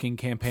anti-smoking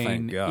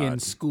campaign in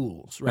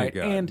schools, right?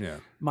 Thank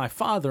God, my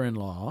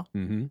father-in-law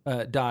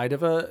died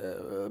of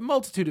a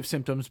multitude of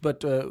symptoms,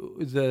 but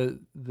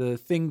the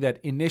thing that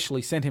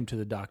initially sent him to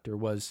the doctor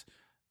was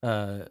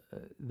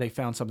they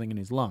found something in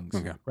his lungs,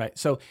 right?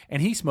 So,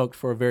 and he smoked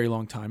for a very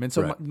long time, and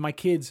so my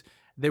kids.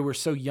 They were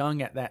so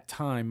young at that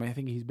time. I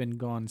think he's been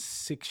gone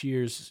 6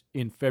 years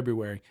in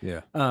February.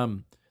 Yeah.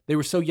 They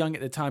were so young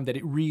at the time that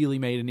it really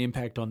made an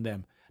impact on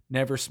them.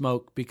 Never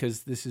smoke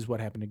because this is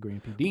what happened to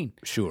Grandpa Dean.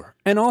 Sure.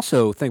 And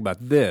also think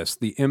about this,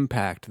 the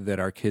impact that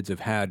our kids have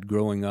had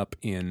growing up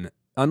in,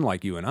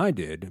 unlike you and I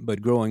did,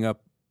 but growing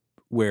up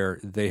where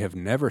they have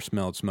never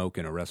smelled smoke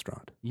in a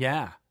restaurant.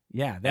 Yeah.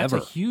 Yeah, that's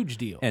Ever. a huge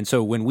deal. And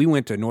so when we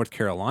went to North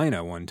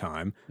Carolina one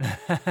time,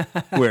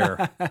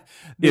 where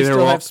there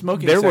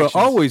will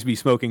always be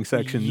smoking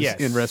sections Yes.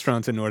 in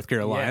restaurants in North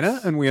Carolina,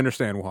 Yes. and we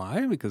understand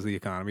why, because of the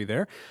economy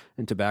there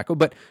and tobacco.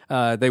 But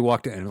they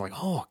walked in and were like,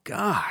 "Oh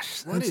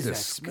gosh, What that's is that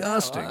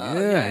disgusting!" smell?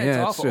 It's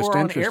awful. just Or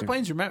on interesting.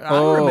 airplanes.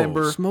 I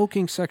remember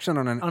smoking section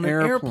on an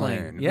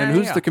airplane. Yeah, and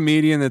who's yeah. the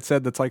comedian that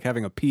said that's like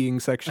having a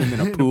peeing section in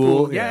a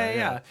pool?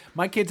 Yeah.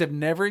 My kids have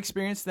never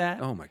experienced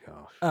that. Oh my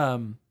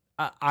gosh.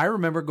 I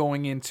remember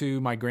going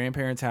into my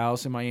grandparents'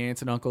 house and my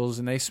aunts and uncles,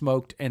 and they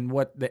smoked, and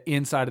what the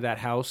inside of that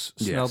house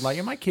smelled like.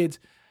 And my kids,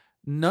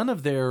 none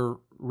of their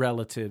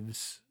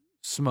relatives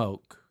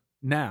smoke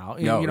now.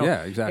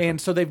 Yeah, exactly. And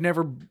so they've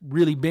never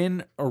really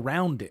been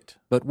around it.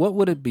 But what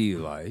would it be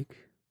like?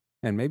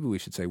 And maybe we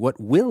should say,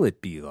 what will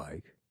it be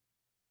like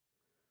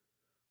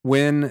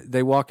when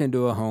they walk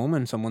into a home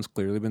and someone's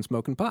clearly been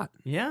smoking pot?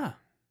 Yeah.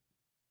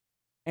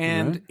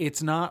 And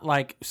it's not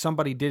like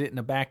somebody did it in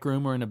a back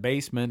room or in a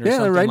basement or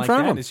something right in like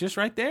front of that. them. It's just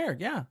right there.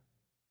 Yeah.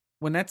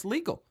 When that's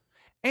legal.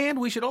 And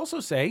we should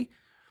also say,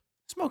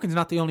 smoking's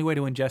not the only way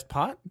to ingest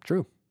pot.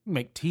 True. You can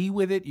make tea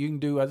with it. You can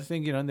do other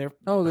things. And there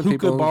the are hookah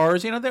people...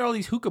 bars. There are all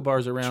these hookah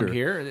bars around Sure.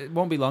 here. It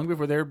won't be long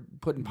before they're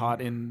putting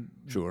pot in.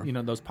 Sure.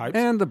 Those pipes.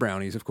 And the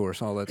brownies, of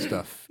course, all that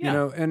stuff.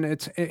 Yeah. And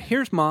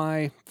here's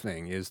my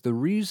thing: is the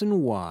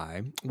reason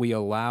why we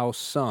allow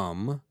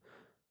some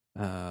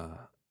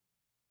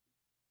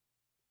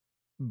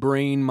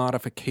brain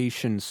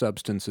modification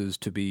substances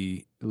to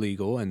be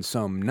legal and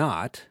some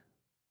not.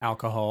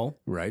 Alcohol,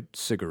 right?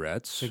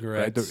 Cigarettes,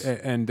 right?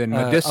 And then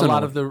medicinal. A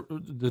lot of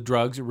the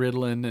drugs,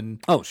 Ritalin,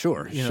 and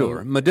sure.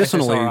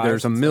 Medicinally, SSRIs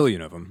there's a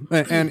million of them,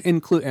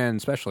 and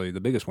especially the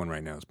biggest one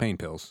right now is pain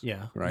pills.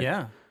 Yeah, right.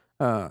 Yeah.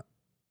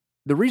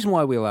 The reason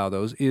why we allow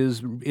those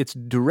is it's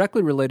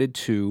directly related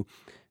to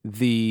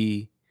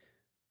the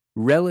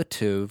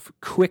relative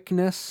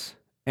quickness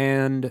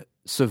and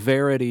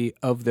severity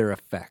of their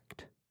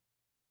effect.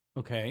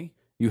 Okay.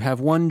 You have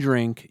one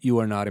drink, you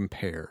are not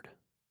impaired.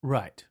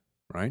 Right.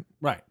 Right?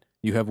 Right.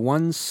 You have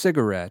one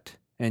cigarette,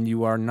 and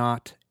you are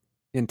not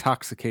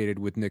intoxicated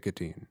with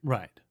nicotine.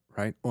 Right.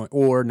 Right?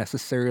 Or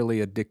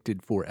necessarily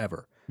addicted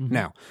forever. Mm-hmm.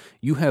 Now,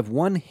 you have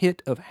one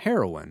hit of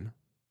heroin,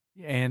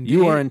 and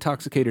you are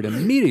intoxicated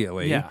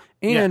immediately,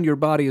 and your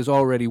body is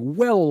already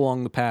well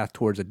along the path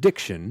towards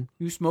addiction.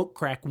 You smoke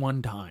crack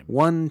one time.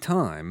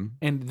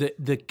 And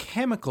the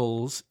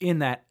chemicals in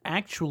that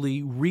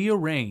actually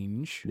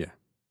rearrange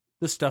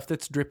the stuff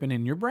that's dripping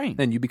in your brain.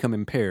 And you become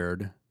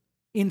impaired.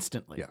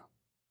 Instantly. Yeah.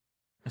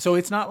 So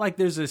it's not like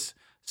there's this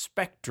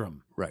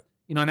spectrum. Right.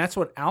 And that's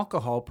what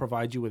alcohol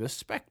provides you with, a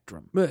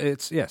spectrum. But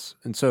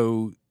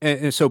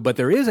but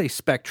there is a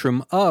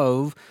spectrum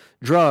of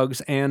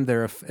drugs and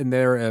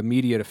their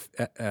immediate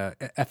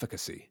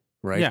efficacy,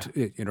 right?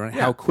 Yeah.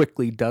 How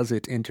quickly does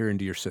it enter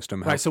into your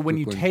system? Right. So when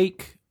you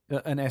take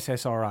an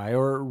SSRI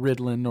or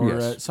Ritalin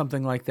or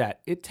something like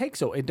that, it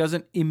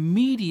doesn't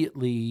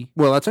immediately.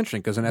 Well, that's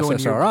interesting because an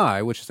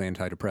SSRI, which is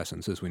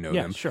antidepressants as we know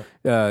them,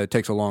 it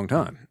takes a long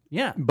time.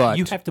 Yeah, but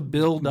you have to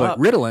build up.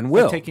 But Ritalin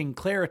will. Like taking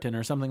Claritin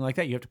or something like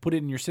that, you have to put it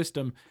in your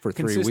system for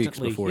 3 weeks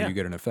before you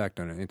get an effect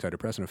on an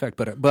antidepressant effect.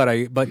 But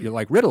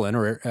like Ritalin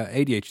or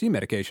ADHD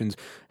medications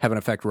have an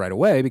effect right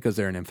away because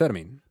they're an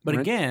amphetamine. But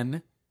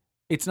again,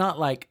 it's not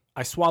like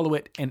I swallow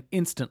it and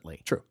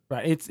instantly. True.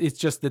 Right. It's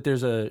just that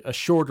there's a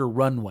shorter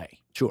runway.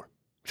 Sure.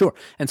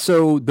 And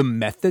so the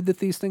method that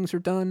these things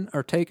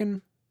are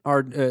taken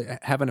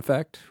have an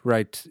effect,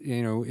 right?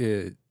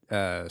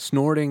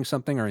 Snorting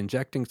something or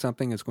injecting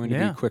something is going to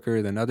be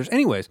quicker than others.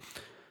 Anyways,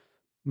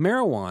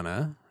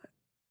 marijuana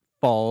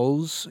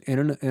falls in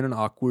an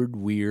awkward,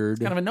 weird...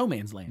 It's kind of a no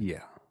man's land.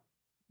 Yeah.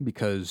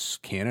 Because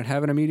can it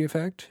have an immediate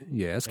effect?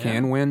 Yes. Yeah.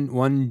 Can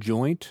one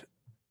joint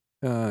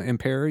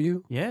impair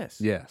you? Yes.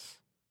 Yes.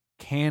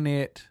 Can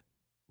it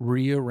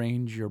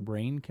rearrange your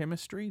brain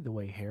chemistry the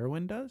way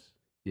heroin does?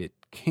 It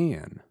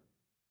can.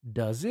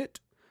 Does it?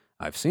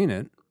 I've seen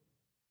it.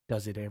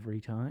 Does it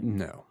every time?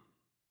 No.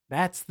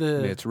 That's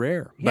the It's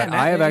rare. Yeah, But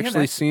I have actually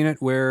that's- seen it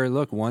where,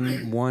 look,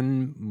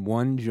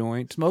 one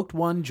joint smoked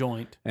one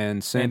joint.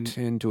 and sent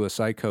into a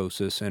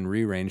psychosis and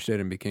rearranged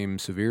it and became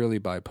severely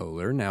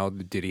bipolar. Now,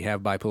 did he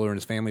have bipolar in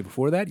his family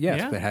before that? Yes.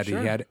 Yeah, But had sure.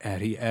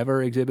 had he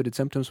ever exhibited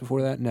symptoms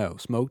before that? No.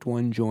 Smoked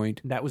one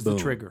joint. That was boom. the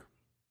trigger.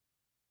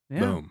 Yeah.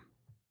 Boom.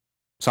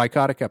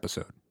 Psychotic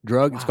episode.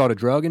 Drug. It's Wow. called a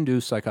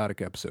drug-induced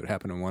psychotic episode.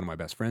 Happened to one of my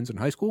best friends in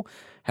high school.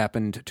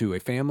 Happened to a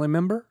family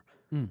member.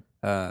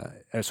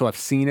 So I've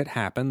seen it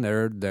happen.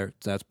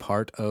 That's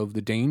part of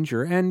the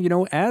danger. And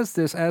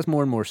as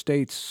more and more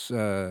states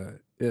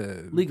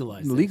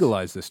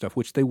legalize this stuff,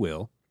 which they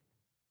will,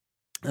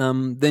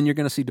 then you're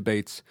going to see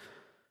debates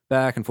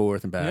back and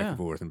forth and back and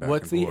forth and back.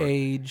 What's and the forth.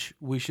 age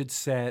we should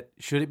set?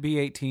 Should it be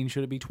 18?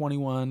 Should it be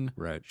 21?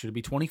 Right. Should it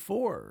be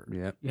 24?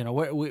 Yep.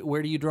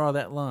 Where do you draw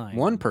that line?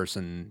 One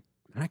person,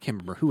 and I can't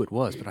remember who it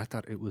was, but I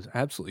thought it was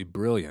absolutely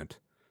brilliant.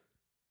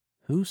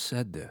 Who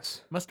said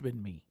this? Must have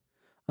been me.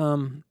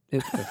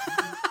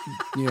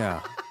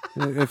 Yeah,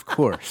 of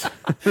course.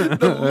 The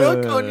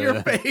look on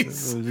your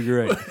face. It was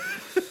great.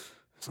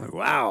 It's like,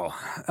 wow.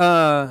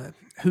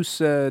 Who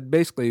said,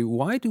 basically,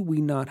 why do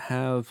we not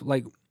have,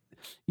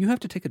 you have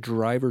to take a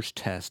driver's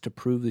test to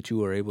prove that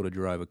you are able to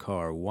drive a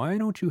car. Why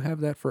don't you have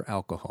that for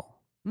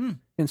alcohol?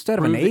 Instead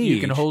of Prove an that age. you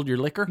can hold your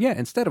liquor? Yeah,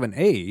 instead of an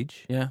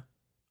age. Yeah.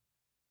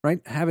 Right?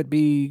 Have it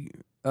be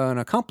an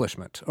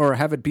accomplishment, or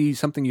have it be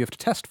something you have to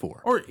test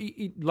for. Or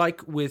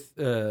like with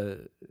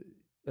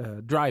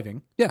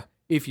driving. Yeah.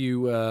 If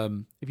you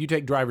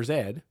take driver's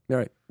ed,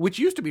 Right. which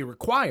used to be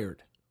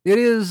required. It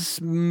is.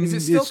 Is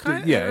it still it's-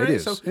 kind of? Yeah, right? it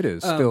is. So, It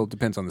is. Still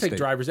depends on the take state.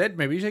 driver's ed.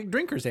 Maybe you take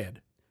drinker's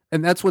ed.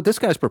 And that's what this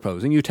guy's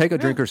proposing. You take a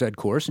drinker's ed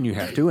course, and you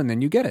have to, and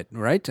then you get it,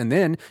 right? And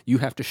then you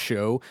have to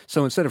show.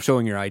 So instead of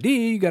showing your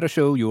ID, you got to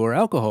show your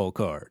alcohol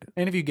card.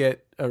 And if you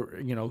get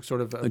sort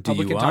of a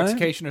public DUI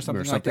intoxication or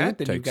something like that,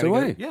 then you've takes got to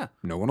away. get it. Yeah.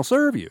 No one will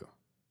serve you.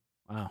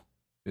 Wow.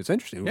 It's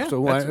interesting. Yeah, So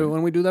why that's-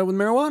 when we do that with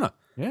marijuana,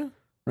 Yeah.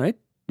 right?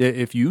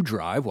 If you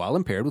drive while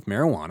impaired with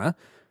marijuana,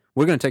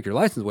 we're going to take your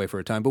license away for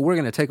a time, but we're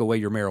going to take away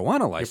your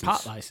marijuana license, Your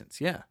pot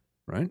license. Yeah.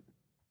 right?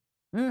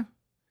 Yeah.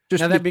 Just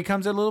Now that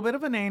becomes a little bit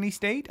of a nanny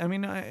state. I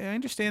mean, I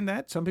understand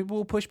that. Some people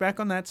will push back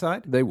on that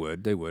side. They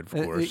would, of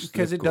course,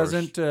 Because of it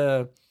course.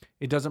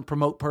 doesn't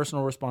promote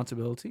personal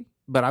responsibility.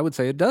 But I would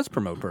say it does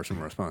promote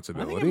personal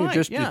responsibility. might,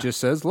 It yeah. just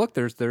says, look,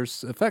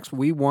 there's effects.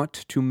 We want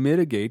to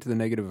mitigate the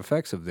negative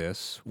effects of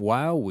this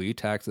while we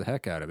tax the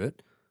heck out of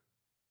it.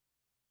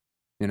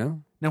 You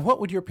know? Now,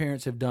 what would your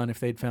parents have done if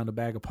they'd found a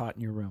bag of pot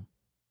in your room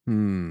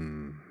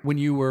Hmm. when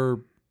you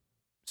were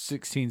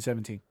 16,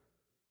 17?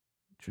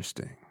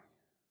 Interesting.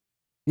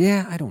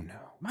 Yeah, I don't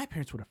know. My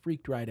parents would have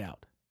freaked right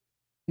out.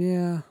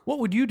 Yeah. What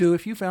would you do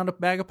if you found a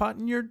bag of pot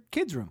in your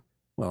kid's room?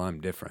 Well,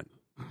 I'm different.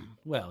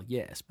 Well,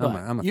 yes, I'm but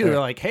a- I'm a you're fair-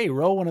 like, hey,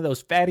 roll one of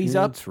those fatties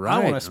up. That's right.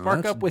 I want to spark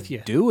Let's up with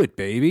you. Do it,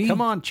 baby.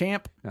 Come on,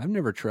 champ. I've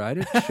never tried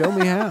it. Show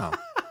me how.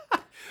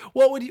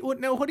 What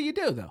do you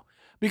do though?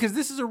 Because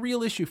this is a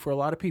real issue for a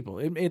lot of people.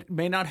 It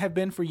may not have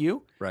been for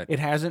you. Right. It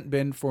hasn't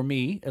been for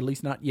me, at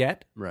least not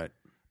yet. Right.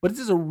 But this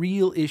is a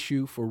real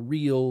issue for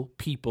real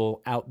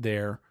people out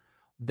there.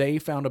 They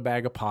found a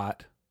bag of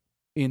pot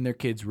in their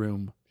kid's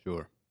room.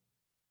 Sure.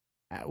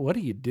 What do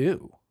you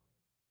do?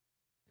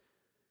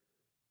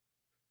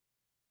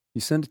 You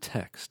send a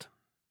text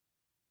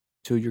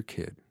to your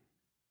kid.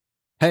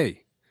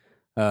 Hey,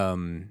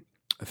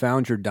 I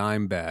found your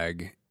dime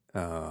bag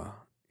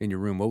in your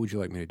room. What would you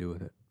like me to do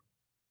with it?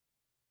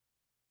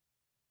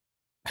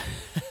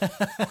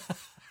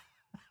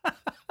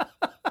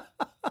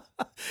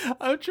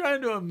 I'm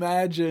trying to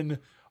imagine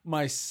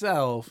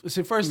myself.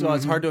 See, first of all,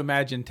 it's hard to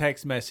imagine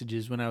text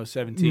messages when I was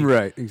 17.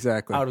 Right,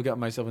 exactly. I would have got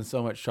myself in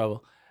so much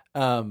trouble.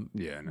 Yeah,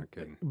 no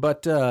kidding.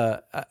 But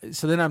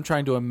so then I'm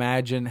trying to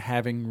imagine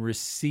having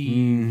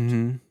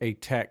received a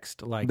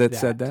text like that. That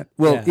said that?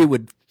 Well, Yeah. it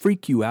would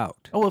freak you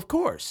out. Oh, of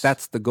course.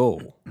 That's the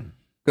goal.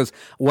 Because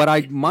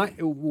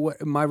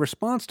my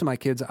response to my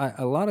kids,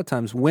 a lot of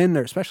times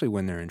especially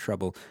when they're in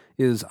trouble,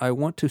 is I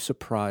want to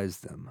surprise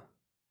them.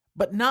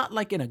 but not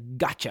like in a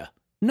gotcha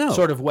No,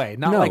 sort of way.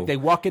 Not No. like they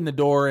walk in the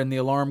door and the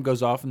alarm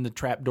goes off and the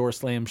trap door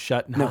slams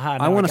shut. And no. haha,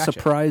 I now want to gotcha.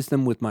 surprise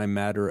them with my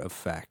matter of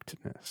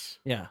factness.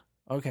 Yeah.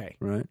 Okay.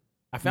 Right?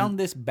 I found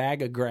this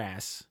bag of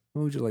grass.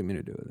 What would you like me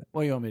to do with it?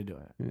 What do you want me to do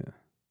with it?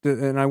 Yeah,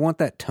 and I want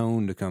that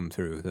tone to come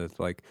through. That's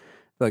like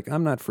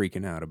I'm not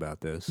freaking out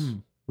about this,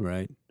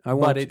 right?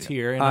 But it's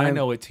here, and I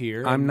know it's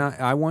here. I'm and- not.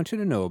 I want you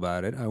to know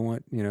about it. I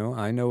want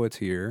I know it's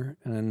here,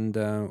 and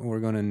we're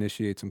going to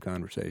initiate some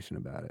conversation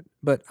about it.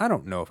 But I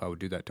don't know if I would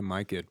do that to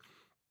my kid.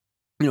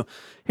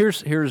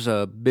 Here's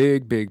a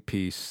big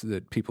piece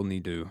that people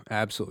need to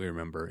absolutely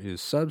remember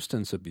is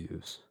substance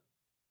abuse,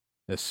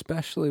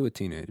 especially with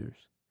teenagers,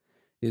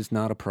 is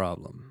not a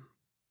problem.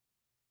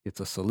 It's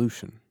a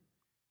solution.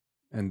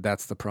 And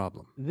that's the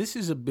problem. This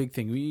is a big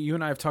thing. You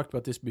and I have talked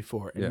about this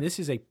before, and this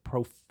is a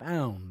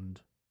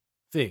profound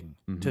thing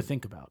to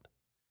think about.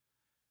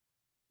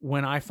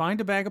 When I find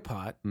a bag of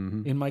pot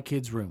in my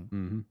kid's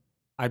room,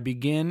 I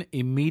begin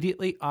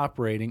immediately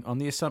operating on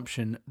the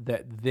assumption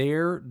that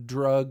their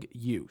drug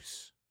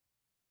use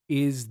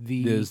is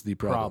the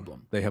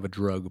problem. They have a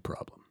drug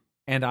problem.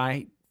 And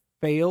I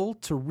fail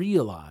to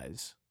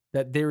realize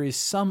that there is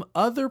some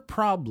other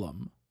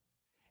problem,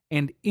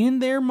 and in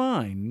their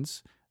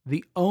minds,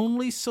 the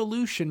only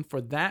solution for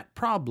that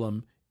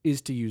problem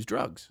is to use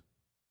drugs.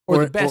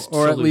 Or the best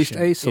or solution. At least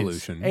a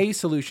solution. A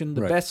solution,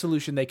 the best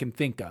solution they can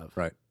think of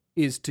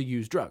is to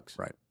use drugs.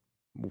 Right.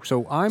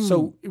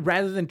 So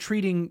rather than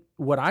treating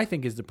what I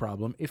think is the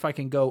problem, if I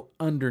can go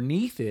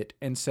underneath it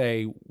and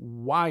say,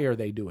 why are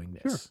they doing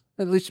this? Sure.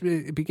 At least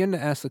begin to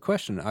ask the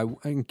question. I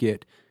can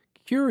get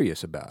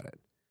curious about it.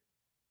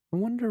 I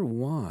wonder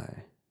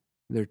why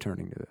they're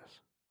turning to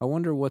this. I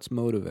wonder what's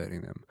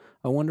motivating them.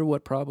 I wonder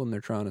what problem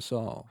they're trying to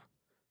solve.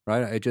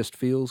 Right? It just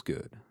feels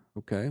good.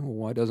 Okay, well,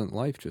 why doesn't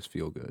life just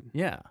feel good?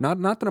 Yeah. Not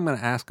that I'm going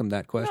to ask them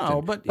that question,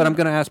 no, but I'm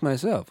going to ask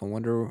myself. I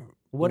wonder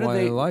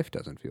why life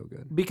doesn't feel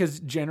good. Because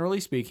generally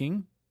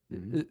speaking,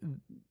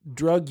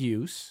 drug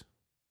use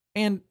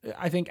and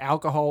I think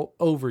alcohol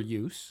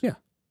overuse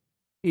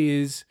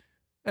is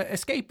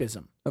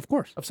escapism. Of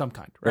course. Of some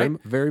kind, right? Very,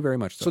 very, very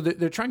much so. So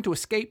they're trying to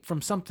escape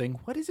from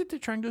something. What is it they're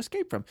trying to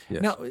escape from?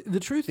 Yes. Now,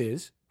 the truth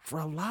is, for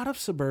a lot of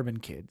suburban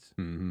kids,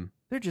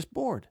 they're just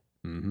bored.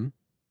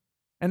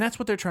 And that's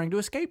what they're trying to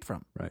escape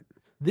from. Right.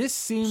 This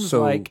seems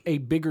like a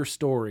bigger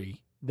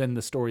story than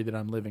the story that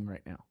I'm living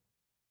right now.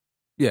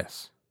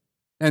 Yes.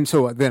 And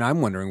so then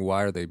I'm wondering,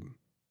 why are they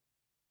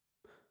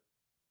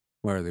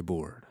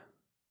bored?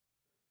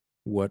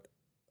 What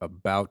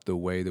about the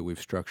way that we've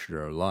structured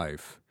our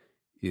life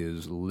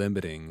is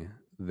limiting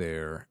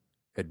their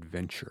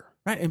adventure?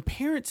 Right. And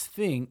parents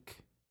think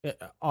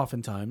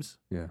oftentimes,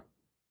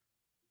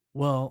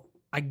 well,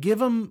 I give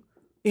them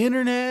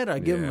internet, I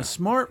give them a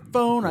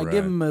smartphone, I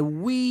give them a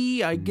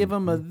Wii, I give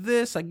them a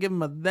this, I give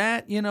them a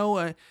that,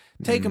 I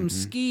take them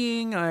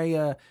skiing,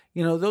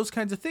 those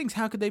kinds of things.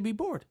 How could they be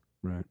bored?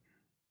 Right.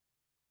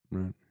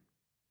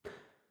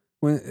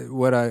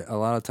 A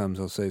lot of times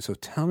I'll say, so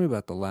tell me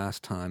about the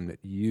last time that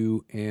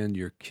you and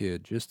your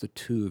kid, just the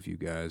two of you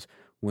guys,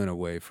 went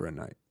away for a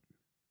night.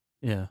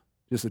 Yeah.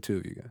 Just the two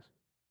of you guys.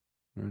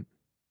 Right?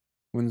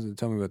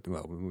 Tell me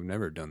about, we've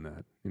never done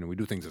that. We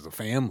do things as a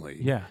family.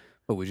 Yeah.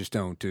 But we just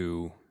don't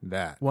do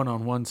that.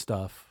 One-on-one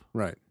stuff.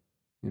 Right.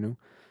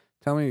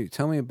 Tell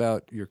me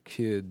about your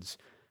kids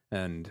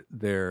and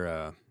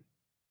their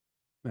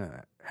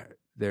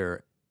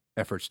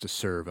efforts to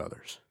serve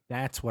others.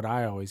 That's what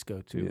I always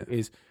go to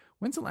is,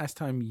 when's the last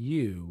time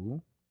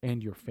you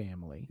and your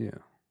family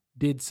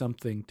did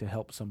something to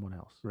help someone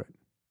else? Right.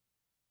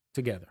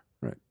 Together.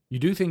 Right. You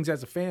do things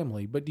as a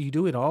family, but do you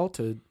do it all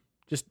to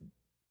just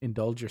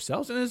indulge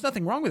yourselves? And there's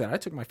nothing wrong with that. I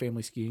took my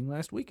family skiing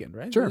last weekend,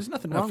 right? Sure. There's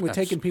nothing wrong with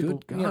taking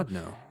people, no.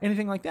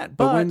 anything like that.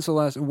 But when's the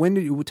last? When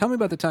did you tell me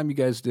about the time you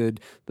guys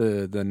did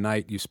the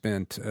night you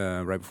spent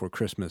right before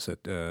Christmas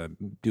at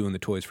doing the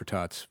Toys for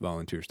Tots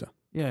volunteer stuff?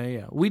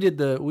 Yeah. We did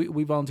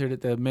we volunteered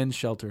at the men's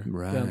shelter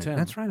downtown.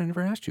 That's right. I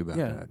never asked you about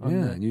that.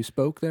 And you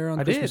spoke there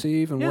on Christmas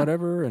Eve and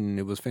whatever, and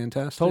it was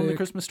fantastic. Told them the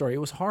Christmas story. It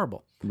was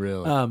horrible.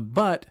 Really?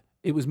 But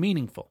it was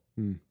meaningful.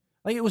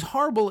 Like, it was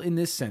horrible in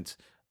this sense.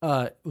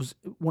 It was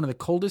one of the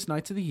coldest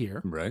nights of the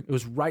year. Right. It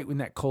was right in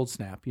that cold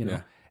snap,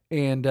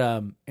 And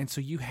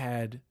so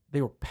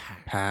they were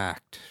packed.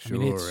 Packed.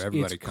 Sure.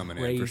 Everybody coming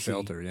in for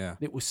shelter. Yeah.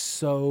 It was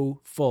so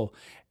full.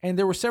 And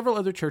there were several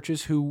other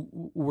churches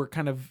who were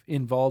kind of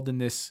involved in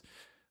this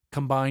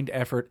combined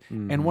effort.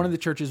 And one of the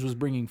churches was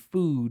bringing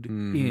food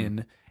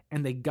in,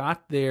 and they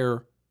got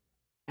there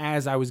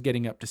as I was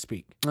getting up to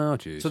speak. Oh,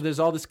 geez. So there's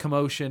all this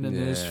commotion, and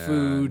there's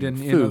food, and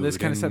this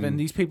kind of stuff, and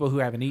these people who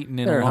haven't eaten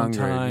in a long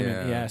time.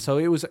 And, so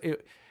it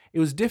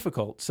was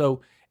difficult.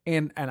 So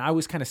and I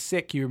was kind of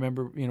sick. You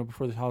remember,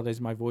 before the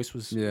holidays, my voice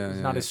was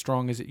not as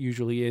strong as it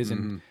usually is,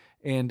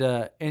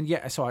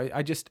 so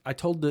I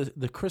told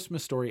the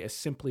Christmas story as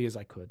simply as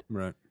I could.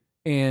 Right.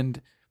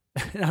 And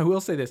I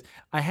will say this: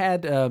 I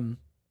had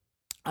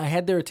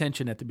their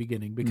attention at the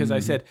beginning because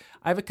I said,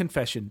 I have a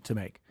confession to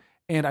make.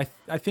 And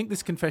I think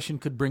this confession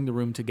could bring the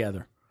room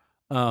together.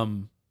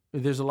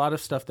 There's a lot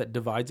of stuff that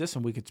divides us,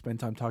 and we could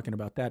spend time talking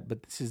about that,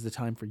 but this is the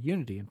time for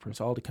unity and for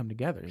us all to come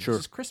together. Sure.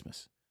 This is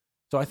Christmas.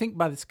 So I think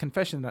by this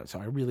confession,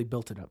 I really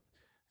built it up.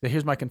 So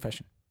here's my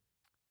confession.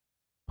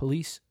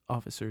 Police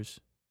officers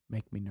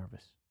make me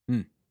nervous.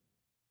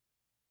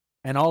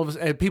 And all of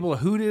us, people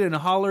hooted and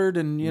hollered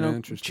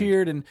and,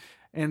 cheered.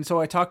 And so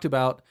I talked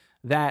about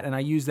that, and I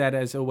use that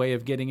as a way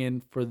of getting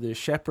in for the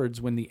shepherds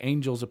when the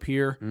angels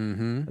appear.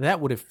 That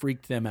would have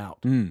freaked them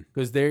out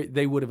because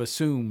they would have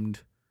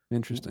assumed,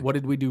 interesting, what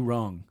did we do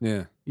wrong?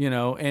 Yeah,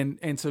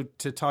 and so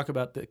to talk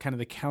about the kind of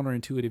the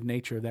counterintuitive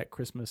nature of that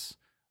Christmas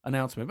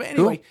announcement. But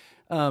anyway,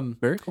 cool.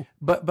 Very cool.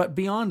 But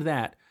beyond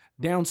that,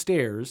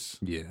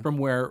 downstairs from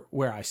where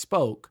I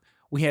spoke,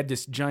 we had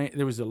this giant.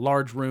 There was a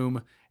large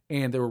room.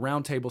 and there were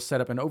round tables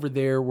set up, and over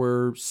there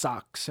were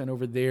socks, and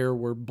over there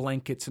were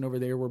blankets, and over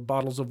there were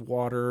bottles of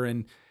water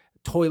and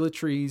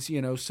toiletries,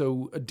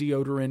 so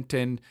deodorant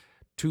and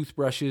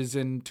toothbrushes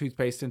and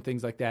toothpaste and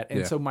things like that.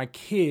 And so my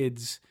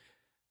kids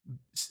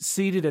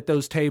seated at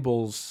those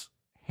tables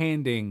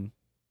handing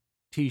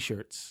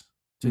T-shirts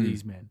to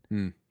these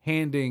men,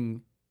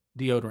 handing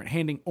deodorant,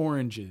 handing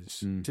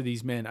oranges to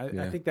these men.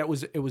 I think it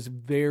was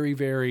very,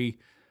 very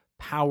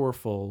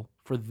powerful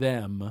for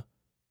them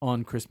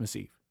on Christmas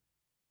Eve.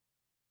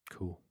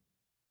 Cool.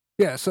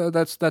 Yeah, so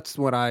that's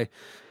what I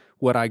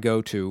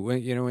go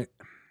to.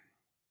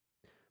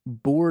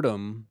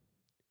 Boredom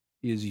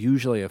is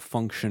usually a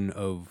function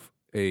of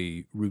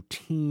a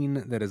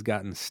routine that has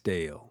gotten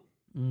stale.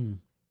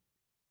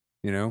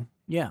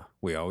 Yeah.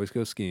 We always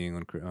go skiing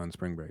on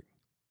spring break.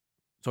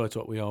 So it's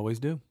what we always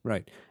do.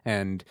 Right.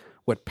 And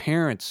what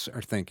parents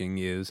are thinking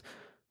is,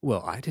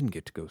 well, I didn't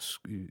get to go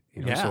ski,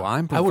 so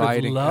I'm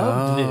providing. I would have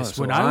loved this.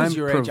 When I was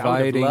your age,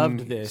 I would have loved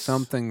this.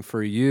 Something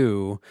for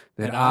you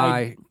that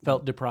I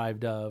felt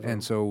deprived of.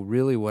 And so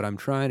really what I'm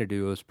trying to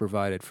do is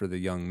provide it for the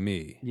young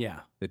me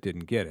that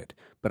didn't get it.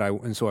 What I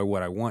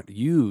want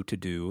you to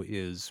do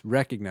is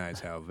recognize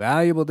how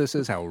valuable this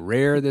is, how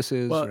rare this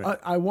is. Well,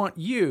 I want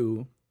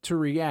you to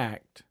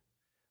react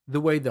the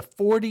way the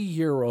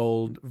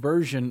 40-year-old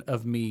version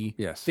of me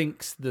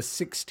thinks the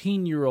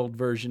 16-year-old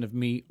version of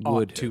me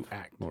ought to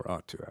act. Or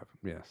ought to have,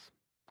 yes.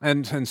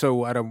 And so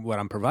what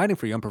I'm providing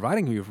for you, I'm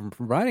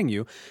providing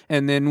you,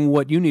 and then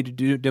what you need to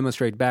do,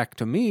 demonstrate back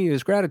to me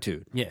is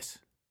gratitude. Yes.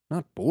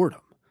 Not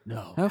boredom.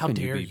 No. How can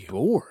dare you be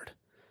bored?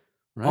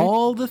 Right?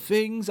 All the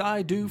things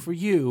I do for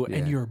you,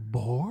 and you're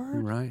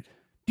bored? Right.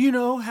 Do you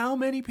know how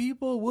many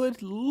people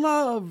would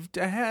love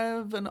to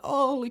have an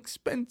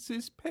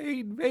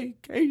all-expenses-paid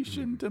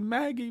vacation to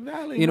Maggie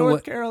Valley,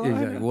 North Carolina?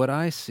 Exactly. What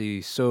I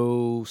see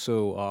so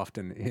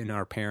often in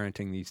our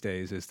parenting these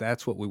days is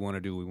that's what we want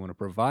to do. We want to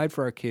provide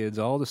for our kids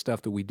all the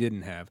stuff that we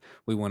didn't have.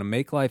 We want to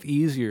make life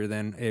easier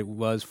than it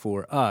was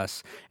for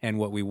us. And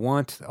what we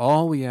want,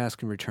 all we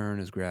ask in return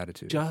is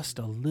gratitude. Just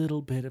a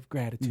little bit of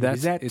gratitude.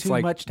 Is that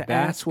too much to ask?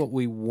 That's what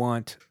we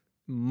want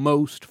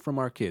most from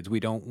our kids. We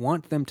don't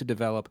want them to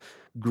develop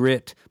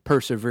grit,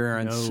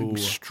 perseverance,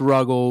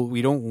 struggle.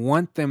 We don't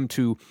want them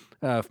to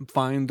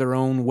find their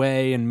own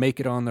way and make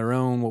it on their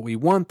own. What we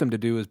want them to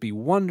do is be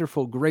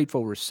wonderful,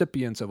 grateful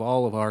recipients of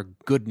all of our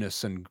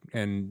goodness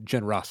and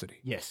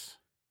generosity. Yes.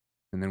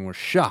 And then we're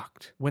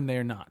shocked when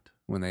they're not.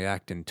 When they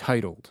act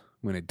entitled,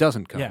 when it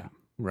doesn't come. Yeah.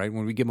 Right?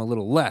 When we give them a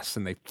little less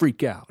and they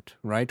freak out,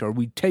 right? Or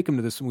we take them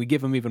to this and we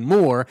give them even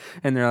more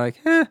and they're like,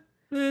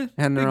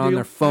 and they're on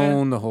their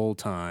phone the whole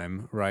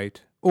time, right?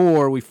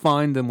 Or we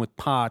find them with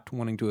pot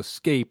wanting to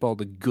escape all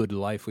the good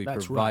life we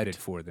provided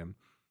for them.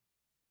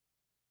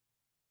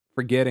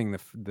 Forgetting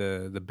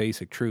the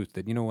basic truth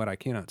that, I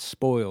cannot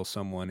spoil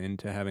someone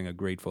into having a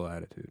grateful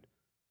attitude.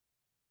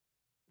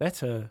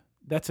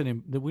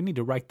 We need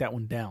to write that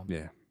one down.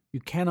 Yeah.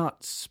 You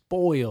cannot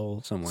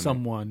spoil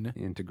someone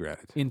into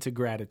gratitude. Into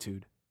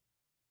gratitude.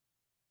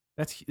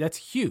 That's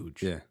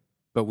huge. Yeah.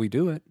 But we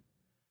do it.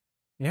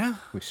 Yeah.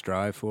 We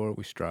strive for it.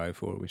 We strive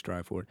for it. We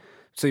strive for it.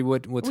 See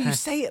what's when you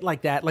say it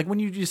like that, like when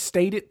you just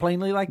state it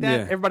plainly like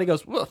that, everybody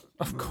goes, "Well,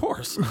 of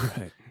course."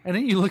 Right. And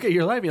then you look at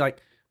your life, you're like,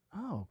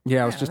 "Oh,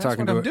 yeah." I was just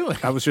talking to.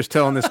 I was just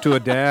telling this to a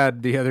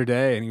dad the other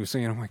day, and he was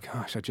saying, "Oh my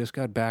gosh, I just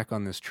got back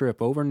on this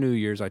trip over New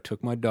Year's. I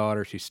took my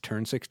daughter. She's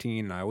turned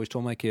 16, and I always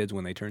told my kids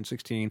when they turn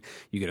 16,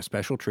 you get a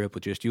special trip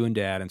with just you and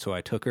Dad. And so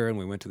I took her, and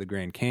we went to the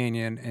Grand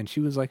Canyon, and she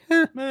was like,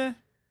 meh."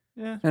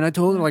 Yeah. And I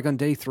told her, like, on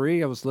day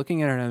 3, I was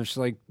looking at her and I was just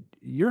like,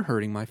 you're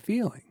hurting my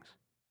feelings.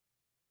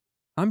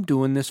 I'm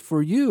doing this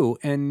for you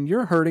and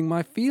you're hurting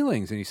my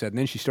feelings. And he said, and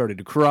then she started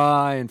to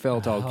cry and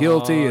felt all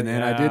guilty. And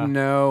then I didn't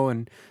know.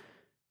 And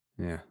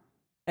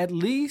at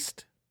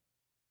least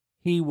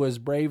he was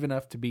brave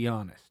enough to be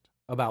honest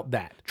about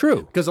that.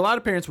 True. Because a lot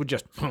of parents would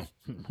just,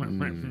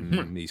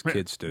 these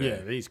kids today.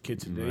 Yeah, these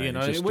kids today.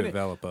 Right. Just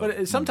develop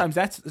but sometimes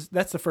that's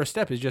the first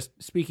step, is just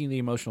speaking the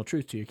emotional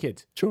truth to your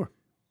kids. Sure.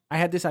 I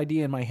had this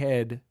idea in my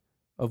head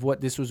of what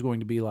this was going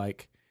to be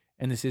like,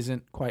 and this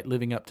isn't quite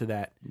living up to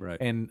that. Right.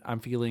 And I'm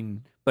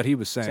feeling. But he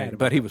was saying,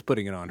 he was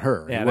putting it on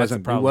her. Yeah, he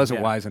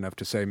wasn't wise enough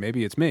to say,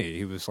 maybe it's me.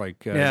 He was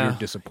like, you're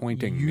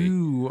disappointing me.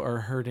 You are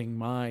hurting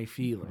my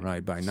feelings.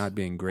 Right, by not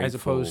being grateful. As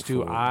opposed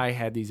to I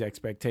had these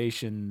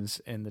expectations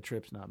and the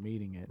trip's not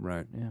meeting it.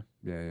 Right.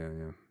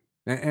 Yeah.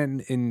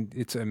 And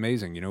it's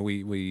amazing.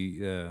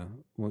 We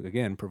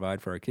again,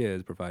 provide for our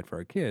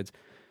kids.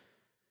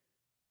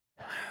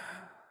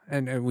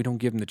 And we don't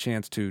give them the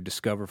chance to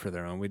discover for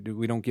their own.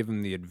 We don't give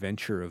them the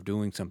adventure of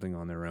doing something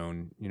on their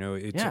own.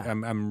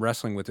 I'm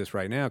wrestling with this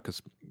right now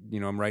because,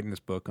 I'm writing this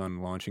book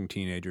on launching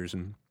teenagers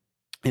and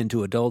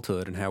into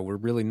adulthood and how we're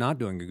really not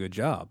doing a good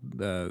job.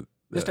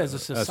 Just as a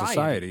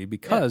society.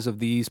 Because of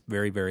these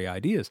very, very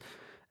ideas.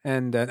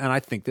 And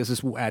I think this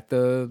is one of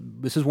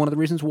the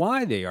reasons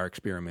why they are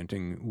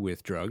experimenting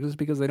with drugs, is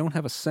because they don't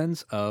have a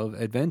sense of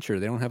adventure.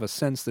 They don't have a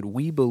sense that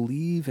we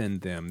believe in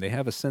them. They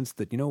have a sense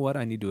that,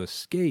 I need to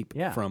escape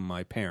from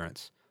my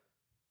parents.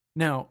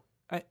 Now,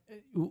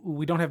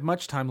 we don't have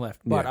much time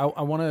left, but Yeah.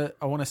 I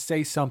want to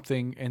say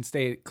something and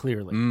say it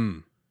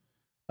clearly.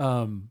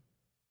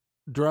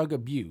 Drug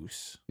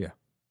abuse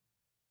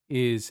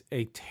is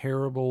a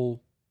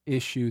terrible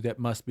issue that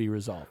must be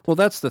resolved. Well,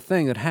 that's the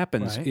thing that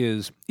happens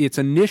is it's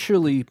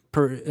initially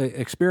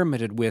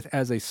experimented with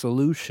as a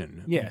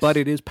solution, but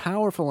it is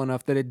powerful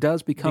enough that it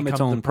does become its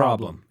own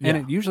problem. And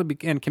it usually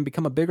can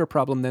become a bigger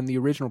problem than the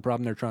original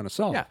problem they're trying to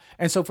solve. Yeah,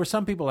 and so for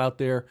some people out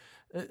there,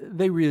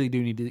 they really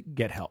do need to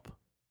get help.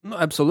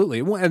 Absolutely.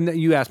 And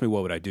you asked me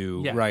what would I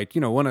do, right?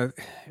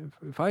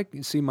 If I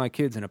see my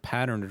kids in a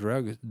pattern of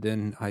drugs,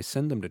 then I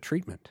send them to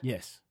treatment.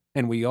 Yes.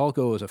 And we all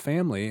go as a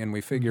family and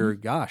we figure,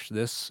 gosh,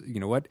 this,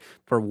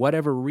 for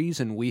whatever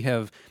reason, we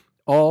have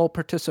all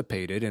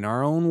participated in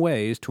our own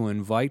ways to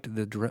invite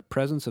the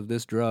presence of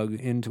this drug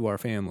into our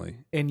family.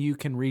 And you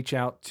can reach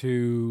out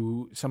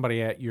to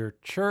somebody at your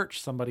church,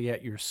 somebody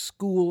at your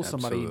school,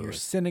 somebody in your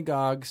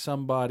synagogue,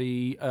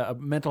 somebody, a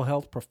mental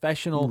health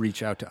professional.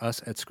 Reach out to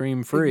us at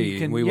Scream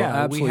Free. We will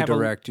absolutely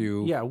direct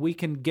you. Yeah, we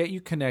can get you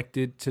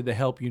connected to the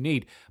help you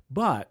need.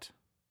 But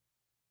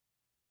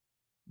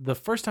the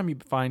first time you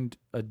find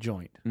a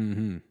joint,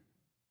 it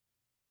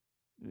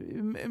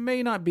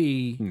may not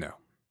be... No.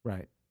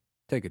 Right.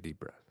 Take a deep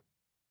breath.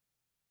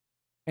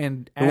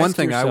 And the one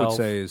thing I would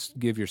say is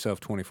give yourself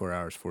 24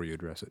 hours before you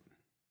address it.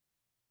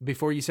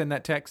 Before you send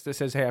that text that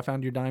says, hey, I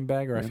found your dime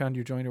bag or I found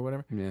your joint or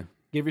whatever. Yeah.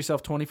 Give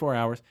yourself 24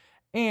 hours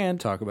and...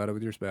 Talk about it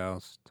with your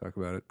spouse. Talk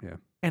about it,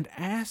 And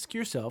ask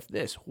yourself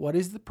this. What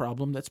is the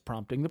problem that's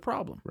prompting the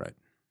problem? Right.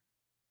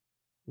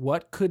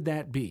 What could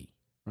that be?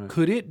 Right.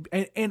 Could it...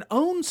 And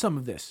own some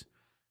of this.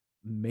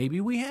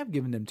 Maybe we have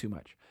given them too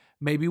much.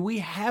 Maybe we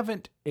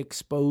haven't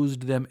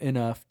exposed them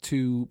enough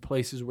to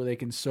places where they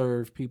can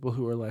serve people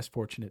who are less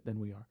fortunate than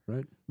we are.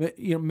 Right. But,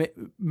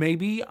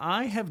 maybe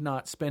I have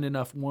not spent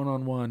enough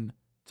one-on-one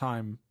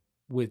time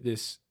with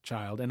this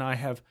child, and I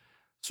have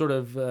sort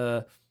of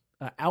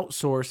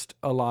outsourced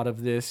a lot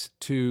of this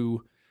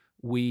to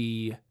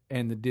We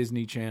and the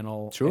Disney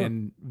Channel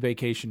and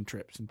vacation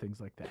trips and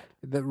things like that.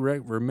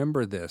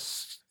 Remember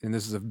this, and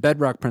this is a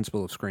bedrock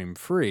principle of Scream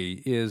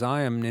Free, is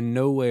I am in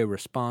no way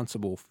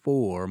responsible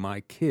for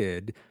my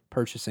kid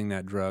purchasing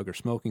that drug or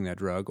smoking that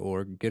drug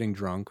or getting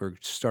drunk or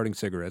starting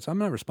cigarettes. I'm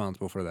not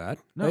responsible for that.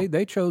 No.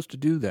 They chose to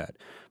do that.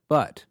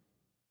 But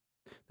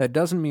that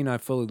doesn't mean I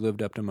fully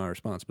lived up to my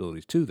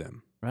responsibilities to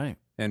them. Right.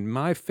 And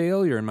my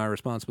failure in my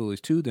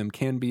responsibilities to them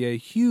can be a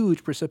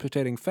huge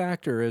precipitating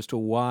factor as to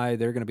why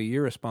they're going to be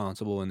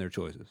irresponsible in their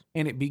choices.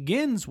 And it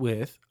begins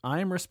with, I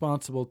am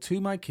responsible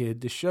to my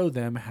kid to show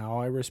them how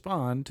I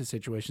respond to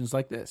situations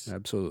like this.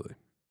 Absolutely.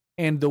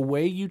 And the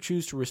way you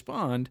choose to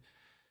respond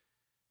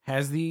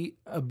has the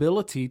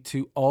ability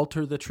to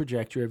alter the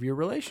trajectory of your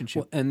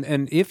relationship. Well,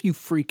 and if you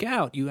freak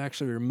out, you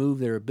actually remove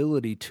their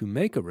ability to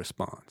make a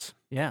response.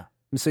 Yeah.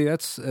 And see,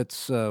 that's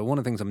one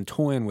of the things I'm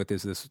toying with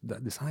is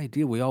this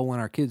idea we all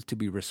want our kids to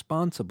be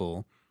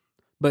responsible,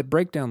 but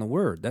break down the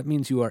word. That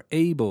means you are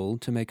able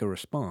to make a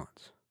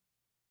response.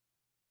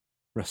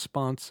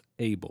 Response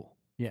able.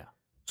 Yeah.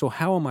 So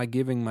how am I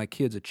giving my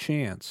kids a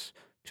chance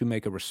to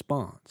make a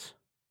response?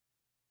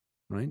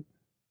 Right?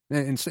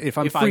 And if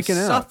I'm freaking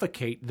out,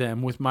 suffocate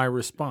them with my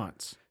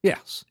response.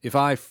 Yes. If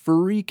I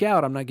freak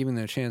out, I'm not giving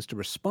them a chance to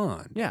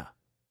respond. Yeah.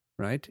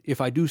 Right? If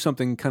I do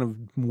something kind of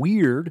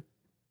weird,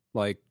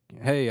 like,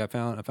 hey, I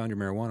found your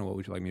marijuana. What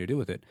would you like me to do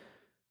with it?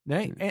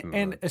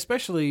 And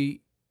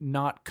especially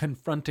not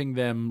confronting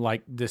them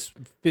like this,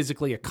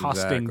 physically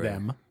accosting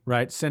them,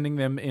 right? Sending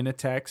them in a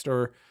text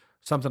or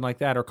something like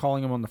that, or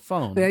calling them on the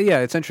phone. Yeah,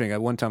 it's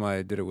interesting. One time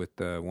I did it with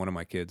one of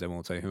my kids. I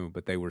won't say who,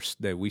 but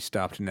we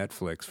stopped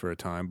Netflix for a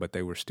time, but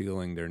they were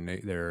stealing their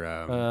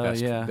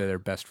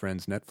best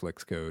friend's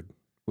Netflix code,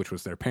 which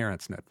was their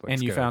parents' Netflix.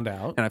 And you code. found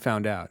out, and I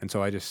found out, and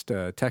so I just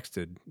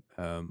texted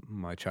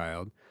my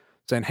child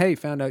saying, "Hey,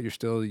 found out you're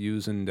still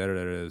using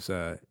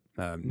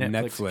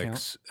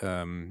Netflix.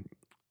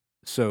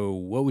 So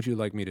what would you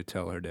like me to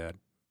tell her, Dad?"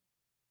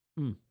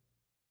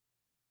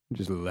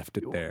 Just left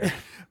it there.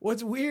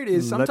 What's weird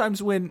is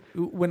sometimes when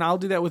I'll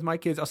do that with my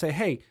kids, I'll say,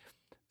 "Hey,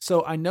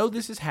 so I know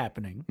this is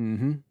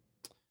happening,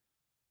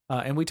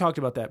 and we talked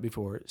about that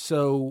before.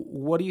 So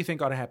what do you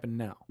think ought to happen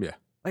now?" Yeah.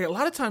 Like a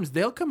lot of times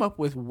they'll come up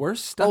with worse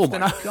stuff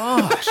than I.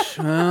 Gosh.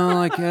 Well,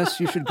 I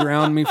guess you should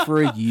ground me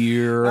for a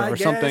year or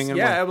something.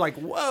 Yeah, I'm like,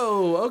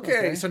 whoa,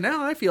 okay. So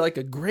now I feel like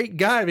a great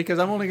guy because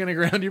I'm only going to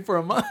ground you for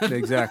a month.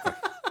 Exactly.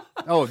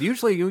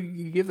 Usually you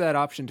give that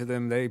option to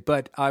them.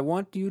 But I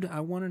want to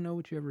know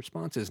what your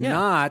response is. Yeah,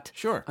 not,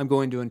 sure. I'm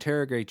going to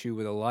interrogate you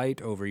with a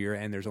light over your,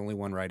 and there's only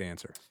one right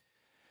answer.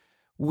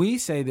 We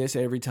say this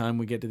every time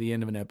we get to the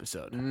end of an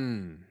episode.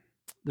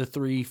 The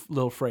three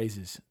little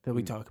phrases that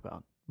we talk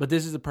about. But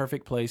this is the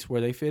perfect place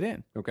where they fit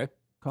in. Okay.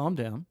 Calm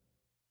down.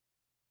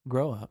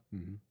 Grow up.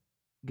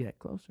 Get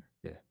closer.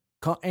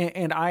 Yeah.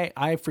 And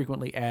I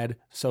frequently add,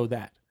 so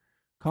that.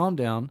 Calm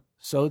down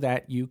so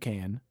that you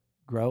can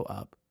grow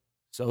up,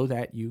 so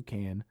that you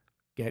can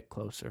get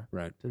closer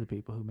to the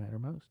people who matter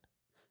most.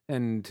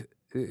 And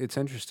it's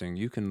interesting.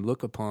 You can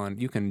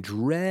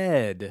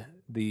dread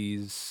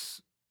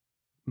these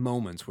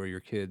moments where your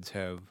kids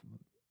have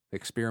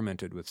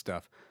experimented with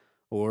stuff,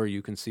 or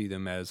you can see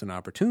them as an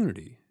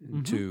opportunity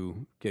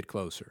to get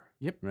closer.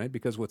 Yep. Right?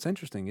 Because what's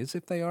interesting is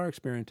if they are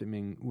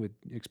experimenting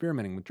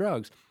with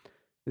drugs,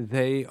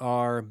 they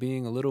are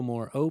being a little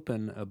more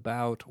open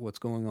about what's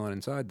going on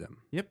inside them.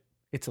 Yep.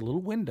 It's a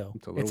little window.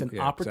 It's an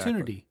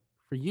opportunity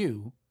for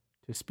you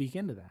to speak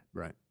into that.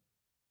 Right.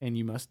 And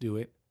you must do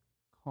it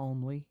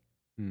calmly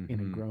in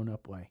a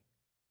grown-up way.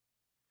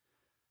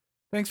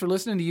 Thanks for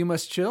listening to You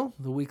Must Chill,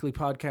 the weekly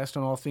podcast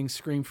on all things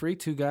scream-free.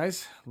 Two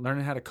guys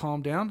learning how to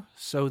calm down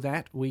so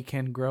that we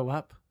can grow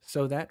up,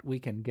 so that we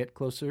can get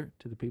closer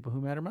to the people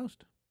who matter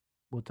most.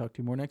 We'll talk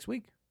to you more next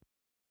week.